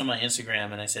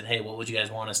Instagram and I said, hey, what would you guys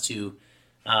want us to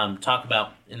talk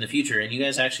about in the future? And you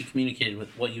guys actually communicated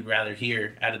with what you'd rather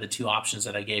hear out of the 2 options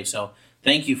that I gave. So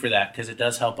thank you for that, because it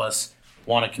does help us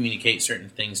want to communicate certain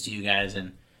things to you guys.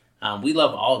 And we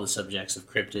love all the subjects of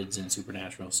cryptids and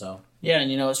supernatural. So yeah,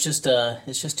 and it's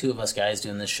just 2 of us guys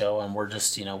doing this show, and we're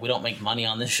just we don't make money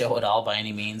on this show at all by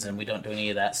any means, and we don't do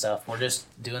any of that stuff. We're just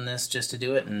doing this just to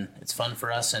do it, and it's fun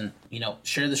for us. And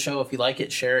share the show if you like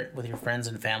it. Share it with your friends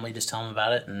and family. Just tell them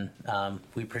about it, and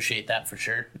we appreciate that for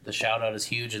sure. The shout out is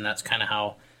huge, and that's kind of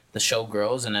how the show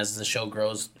grows. And as the show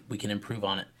grows, we can improve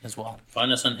on it as well.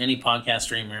 Find us on any podcast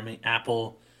streamer,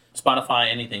 Apple,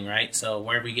 Spotify, anything, right? So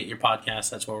wherever you get your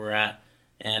podcast, that's where we're at.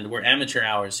 And we're amateur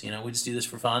hours. We just do this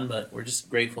for fun, but we're just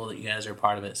grateful that you guys are a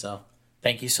part of it. So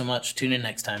thank you so much. Tune in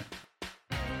next time.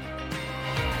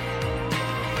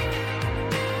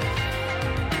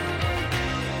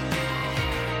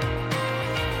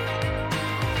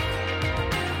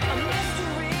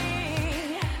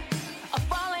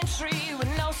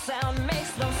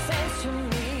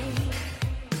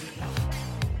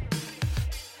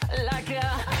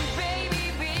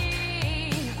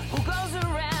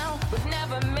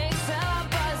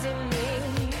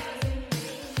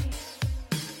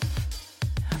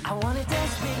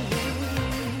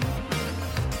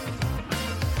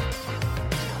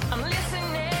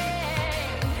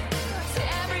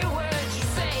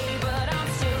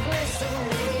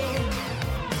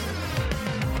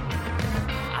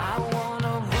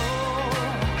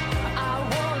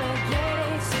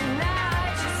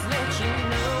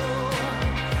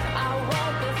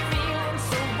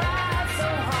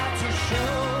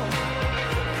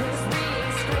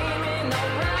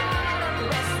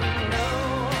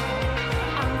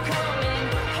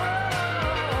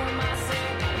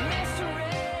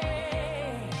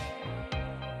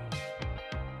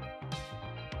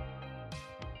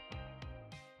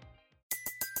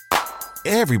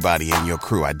 Everybody in your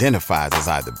crew identifies as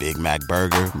either Big Mac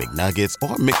Burger, McNuggets,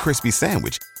 or McCrispy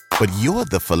Sandwich. But you're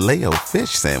the Filet-O-Fish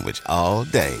Sandwich all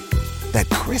day. That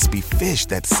crispy fish,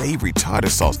 that savory tartar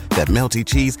sauce, that melty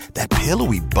cheese, that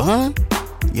pillowy bun.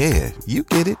 Yeah, you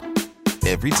get it.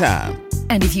 Every time.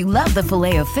 And if you love the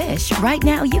Filet-O-Fish, right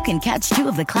now you can catch 2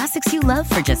 of the classics you love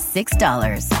for just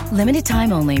 $6. Limited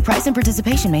time only. Price and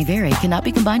participation may vary. Cannot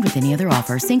be combined with any other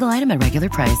offer. Single item at regular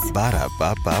price.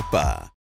 Ba-da-ba-ba-ba.